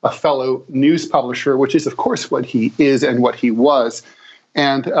like a fellow news publisher, which is, of course, what he is and what he was.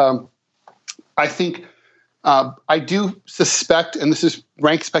 And I think I do suspect, and this is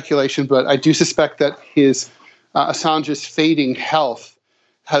rank speculation, but I do suspect that Assange's fading health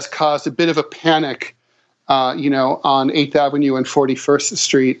has caused a bit of a panic, on 8th Avenue and 41st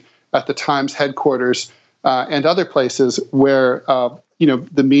Street at the Times headquarters and other places where,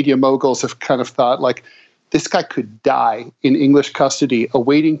 the media moguls have kind of thought, like, this guy could die in English custody,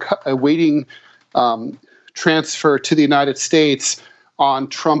 awaiting transfer to the United States on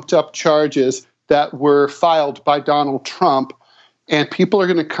trumped-up charges that were filed by Donald Trump, and people are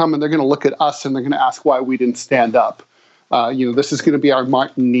going to come and they're going to look at us and they're going to ask why we didn't stand up. This is going to be our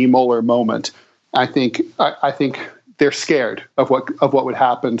Martin Niemöller moment. I think they're scared of what would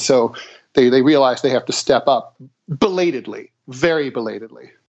happen, so they realize they have to step up belatedly, very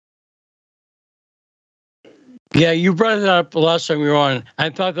belatedly. Yeah, you brought it up the last time you were on. I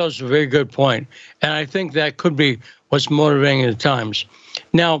thought that was a very good point, and I think that could be what's motivating the Times.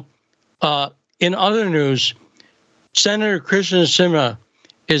 Now, in other news, Senator Kyrsten Sinema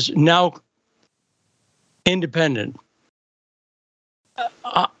is now independent,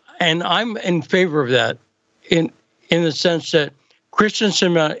 and I'm in favor of that. In the sense that Kyrsten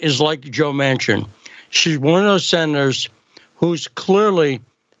Sinema is like Joe Manchin. She's one of those senators who's clearly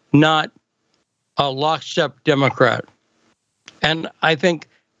not a lockstep Democrat. And I think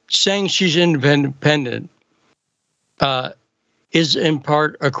saying she's independent is in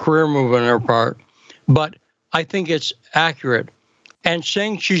part a career move on her part, but I think it's accurate. And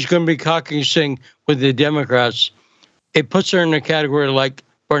saying she's going to be caucusing with the Democrats, it puts her in a category like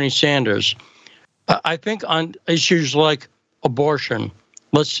Bernie Sanders. I think on issues like abortion,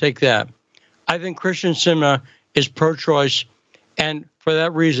 let's take that. I think Kyrsten Sinema is pro-choice, and for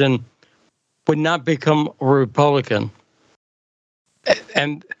that reason, would not become a Republican.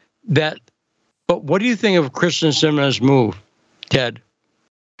 But what do you think of Kyrsten Sinema's move, Ted?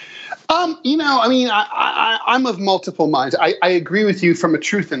 I'm of multiple minds. I agree with you from a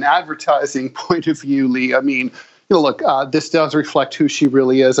truth in advertising point of view, Lee. I mean, look, this does reflect who she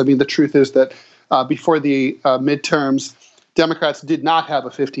really is. I mean, the truth is that before the midterms, Democrats did not have a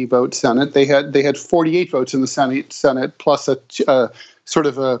 50-vote Senate. They had 48 votes in the Senate plus a sort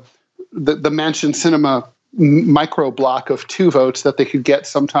of the Manchin Sinema micro block of 2 votes that they could get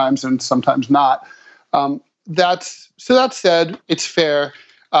sometimes and sometimes not. That said, it's fair.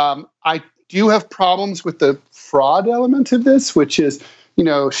 I do have problems with the fraud element of this, which is,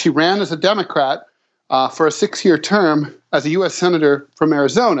 she ran as a Democrat for a 6-year term as a U.S. Senator from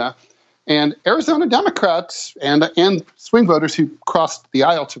Arizona. And Arizona Democrats and swing voters who crossed the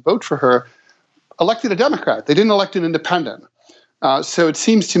aisle to vote for her elected a Democrat. They didn't elect an independent. So it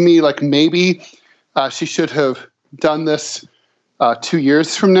seems to me like maybe she should have done this 2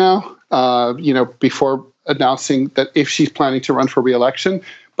 years from now, before announcing that if she's planning to run for re-election.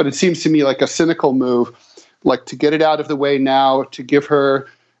 But it seems to me like a cynical move, like to get it out of the way now, to give her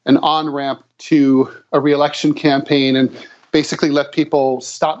an on-ramp to a re-election campaign and basically let people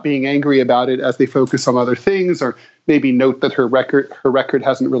stop being angry about it as they focus on other things, or maybe note that her record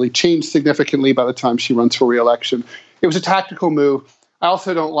hasn't really changed significantly by the time she runs for re-election. It was a tactical move. I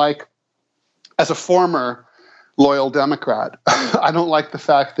also don't like, as a former loyal Democrat, I don't like the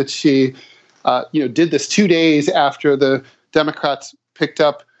fact that she, did this 2 days after the Democrats picked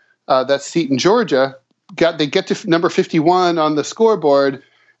up that seat in Georgia. They get to number 51 on the scoreboard,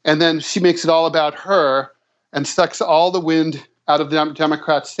 and then she makes it all about her and sucks all the wind out of the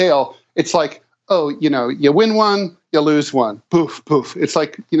Democrats' sail. It's like, oh, you win one, you lose one. Poof, poof. It's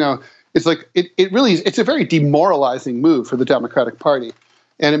like, it really is. It's a very demoralizing move for the Democratic Party.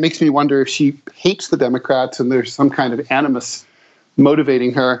 And it makes me wonder if she hates the Democrats and there's some kind of animus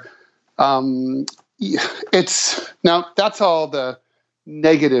motivating her. Now that's all the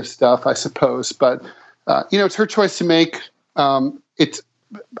negative stuff, I suppose, but it's her choice to make. I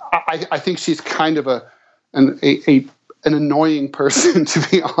think she's kind of an annoying person, to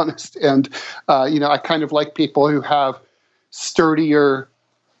be honest. And I kind of like people who have sturdier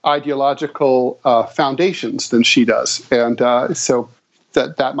ideological foundations than she does, and so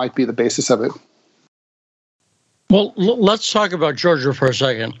that might be the basis of it. Well, let's talk about Georgia for a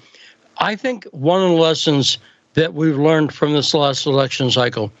second. I think one of the lessons that we've learned from this last election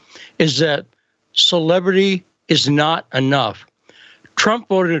cycle is that celebrity is not enough.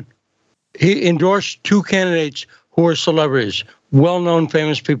 Trump he endorsed two candidates who are celebrities, well-known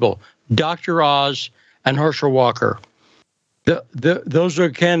famous people, Dr. Oz and Herschel Walker. Those are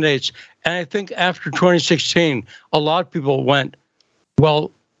candidates. And I think after 2016, a lot of people went,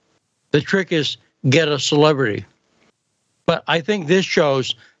 well, the trick is get a celebrity. But I think this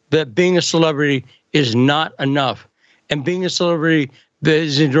shows that being a celebrity is not enough. And being a celebrity that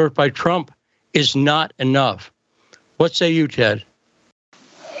is endorsed by Trump is not enough. What say you, Ted?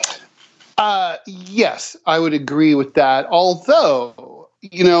 Yes, I would agree with that. Although,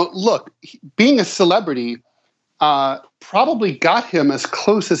 look, being a celebrity probably got him as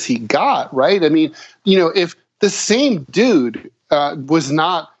close as he got, right? I mean, if the same dude was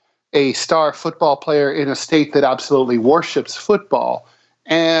not a star football player in a state that absolutely worships football,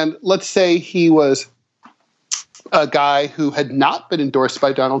 and let's say he was a guy who had not been endorsed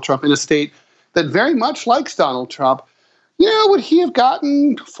by Donald Trump in a state that very much likes Donald Trump, would he have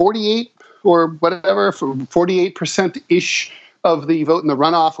gotten 48 or whatever, 48%-ish of the vote in the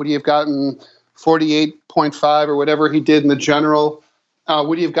runoff? Would he have gotten 48.5 or whatever he did in the general?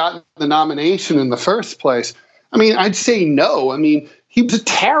 Would he have gotten the nomination in the first place? I mean, I'd say no. I mean, he was a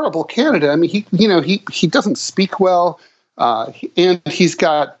terrible candidate. I mean, he doesn't speak well, and he's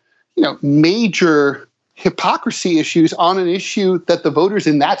got, major hypocrisy issues on an issue that the voters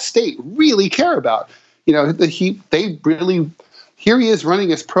in that state really care about. Here he is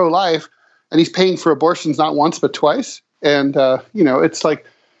running as pro-life, and he's paying for abortions not once but twice. And it's like,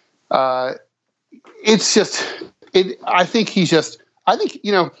 it's just, I think just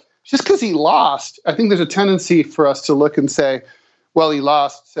because he lost, I think there's a tendency for us to look and say, well, he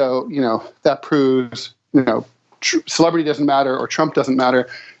lost, so that proves celebrity doesn't matter or Trump doesn't matter.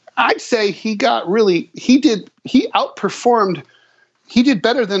 I'd say he outperformed. He did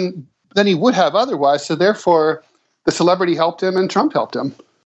better than he would have otherwise. So therefore, the celebrity helped him and Trump helped him.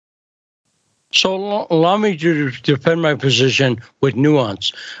 So allow me to defend my position with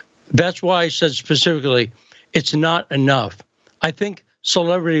nuance. That's why I said specifically, it's not enough. I think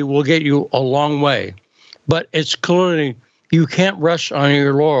celebrity will get you a long way, but it's clearly you can't rest on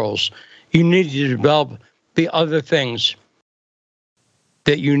your laurels. You need to develop the other things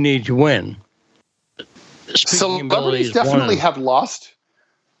that you need to win. Celebrities definitely have lost.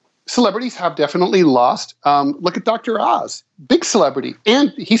 Celebrities have definitely lost. Look at Dr. Oz, big celebrity,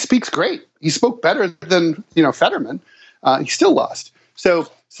 and he speaks great. He spoke better than Fetterman. He still lost. So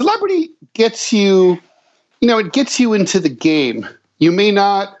celebrity gets you, it gets you into the game. You may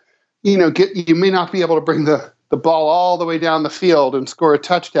not, you may not be able to bring the ball all the way down the field and score a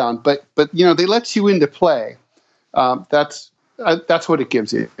touchdown, but they let you into play. That's what it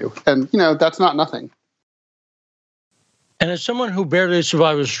gives you, and that's not nothing. And as someone who barely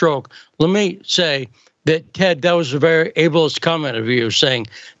survived a stroke, let me say that, Ted, that was a very ableist comment of you, saying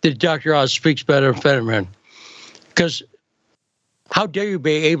that Dr. Oz speaks better than Fetterman. Because how dare you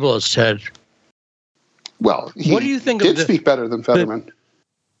be ableist, Ted? Well, what do you think did speak better than Fetterman.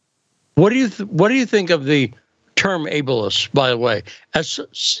 What do you think of the term ableist, by the way? As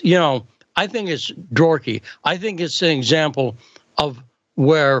I think it's dorky. I think it's an example of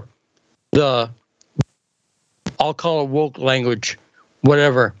where I'll call it woke language,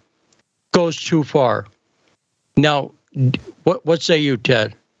 whatever, goes too far. Now, what say you,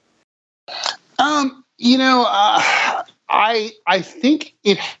 Ted? I think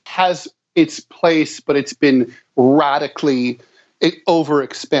it has its place, but it's been radically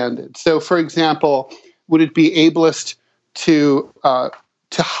overexpanded. So, for example, would it be ableist to not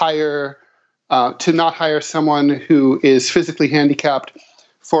hire someone who is physically handicapped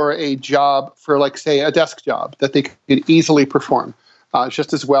for a job, for like, say, a desk job that they could easily perform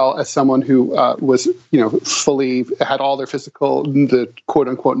just as well as someone who was, fully had all their physical, the quote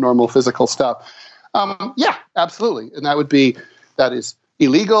unquote normal physical stuff. Yeah, absolutely. And that is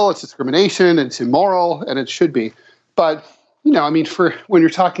illegal. It's discrimination. It's immoral, and it should be. But, for when you're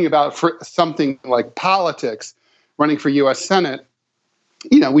talking about for something like politics, running for U.S. Senate,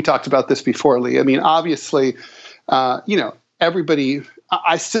 we talked about this before, Lee. I mean, obviously, everybody,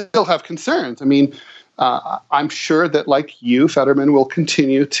 I still have concerns. I mean, I'm sure that, like you, Fetterman will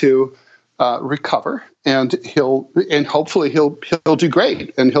continue to recover, and hopefully he'll do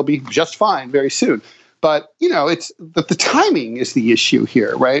great, and he'll be just fine very soon. But it's that the timing is the issue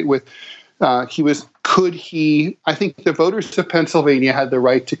here, right? With I think the voters of Pennsylvania had the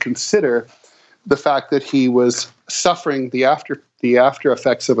right to consider the fact that he was suffering the after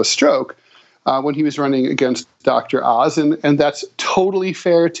effects of a stroke when he was running against Dr. Oz, and that's totally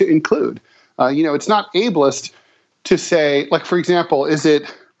fair to include. It's not ableist to say, like, for example, is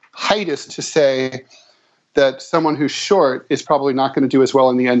it heightist to say that someone who's short is probably not going to do as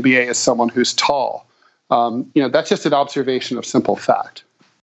well in the NBA as someone who's tall? That's just an observation of simple fact.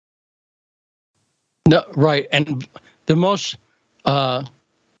 No, right. And the most, by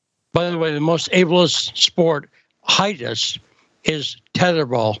the way, the most ableist sport, heightist, is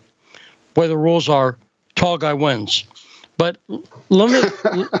tetherball, where the rules are tall guy wins. But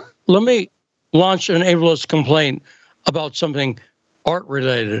let me launch an ableist complaint about something art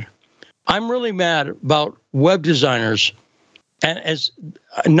related. I'm really mad about web designers, and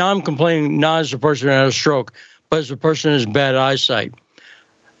now I'm complaining not as a person who had a stroke, but as a person who has bad eyesight.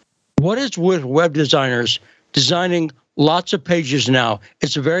 What is with web designers designing lots of pages now?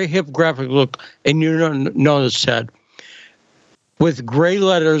 It's a very hip graphic look, and you don't know this, Ted, with gray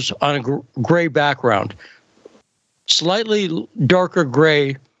letters on a gray background, slightly darker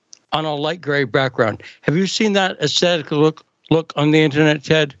gray on a light gray background. Have you seen that aesthetic look on the internet,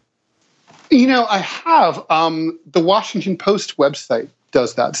 Ted? I have. The Washington Post website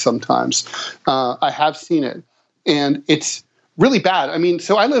does that sometimes. I have seen it, and it's really bad. I mean,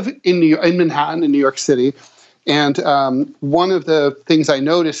 so I live in Manhattan, in New York City, and one of the things I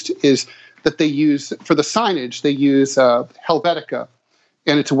noticed is that they use, for the signage, they use Helvetica,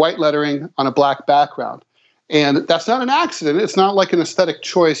 and it's white lettering on a black background. And that's not an accident. It's not like an aesthetic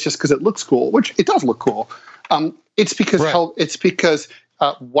choice just because it looks cool, which it does look cool. It's because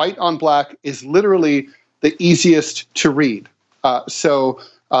white on black is literally the easiest to read. So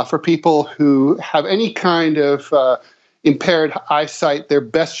for people who have any kind of impaired eyesight, their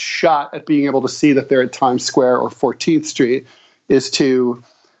best shot at being able to see that they're at Times Square or 14th Street is to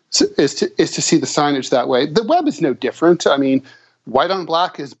see the signage that way. The web is no different. I mean, white on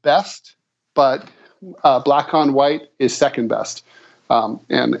black is best, but black on white is second best. That's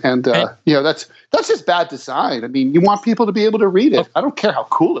just bad design. I mean, you want people to be able to read it. I don't care how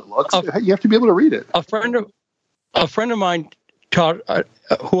cool it looks. You have to be able to read it. A friend of mine taught,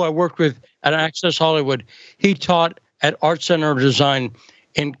 who I worked with at Access Hollywood. He taught at Art Center of Design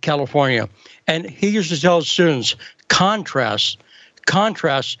in California, and he used to tell his students, contrast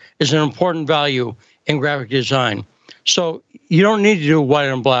is an important value in graphic design. So you don't need to do white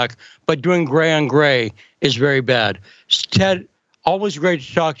and black, but doing gray on gray is very bad. Ted, always great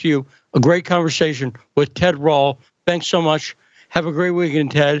to talk to you. A great conversation with Ted Rall. Thanks so much. Have a great weekend,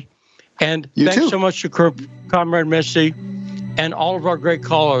 Ted. And thanks so much to Comrade Misty and all of our great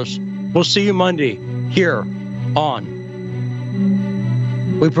callers. We'll see you Monday here on.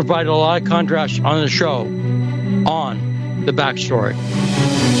 We provide a lot of contrast on the show on The Backstory.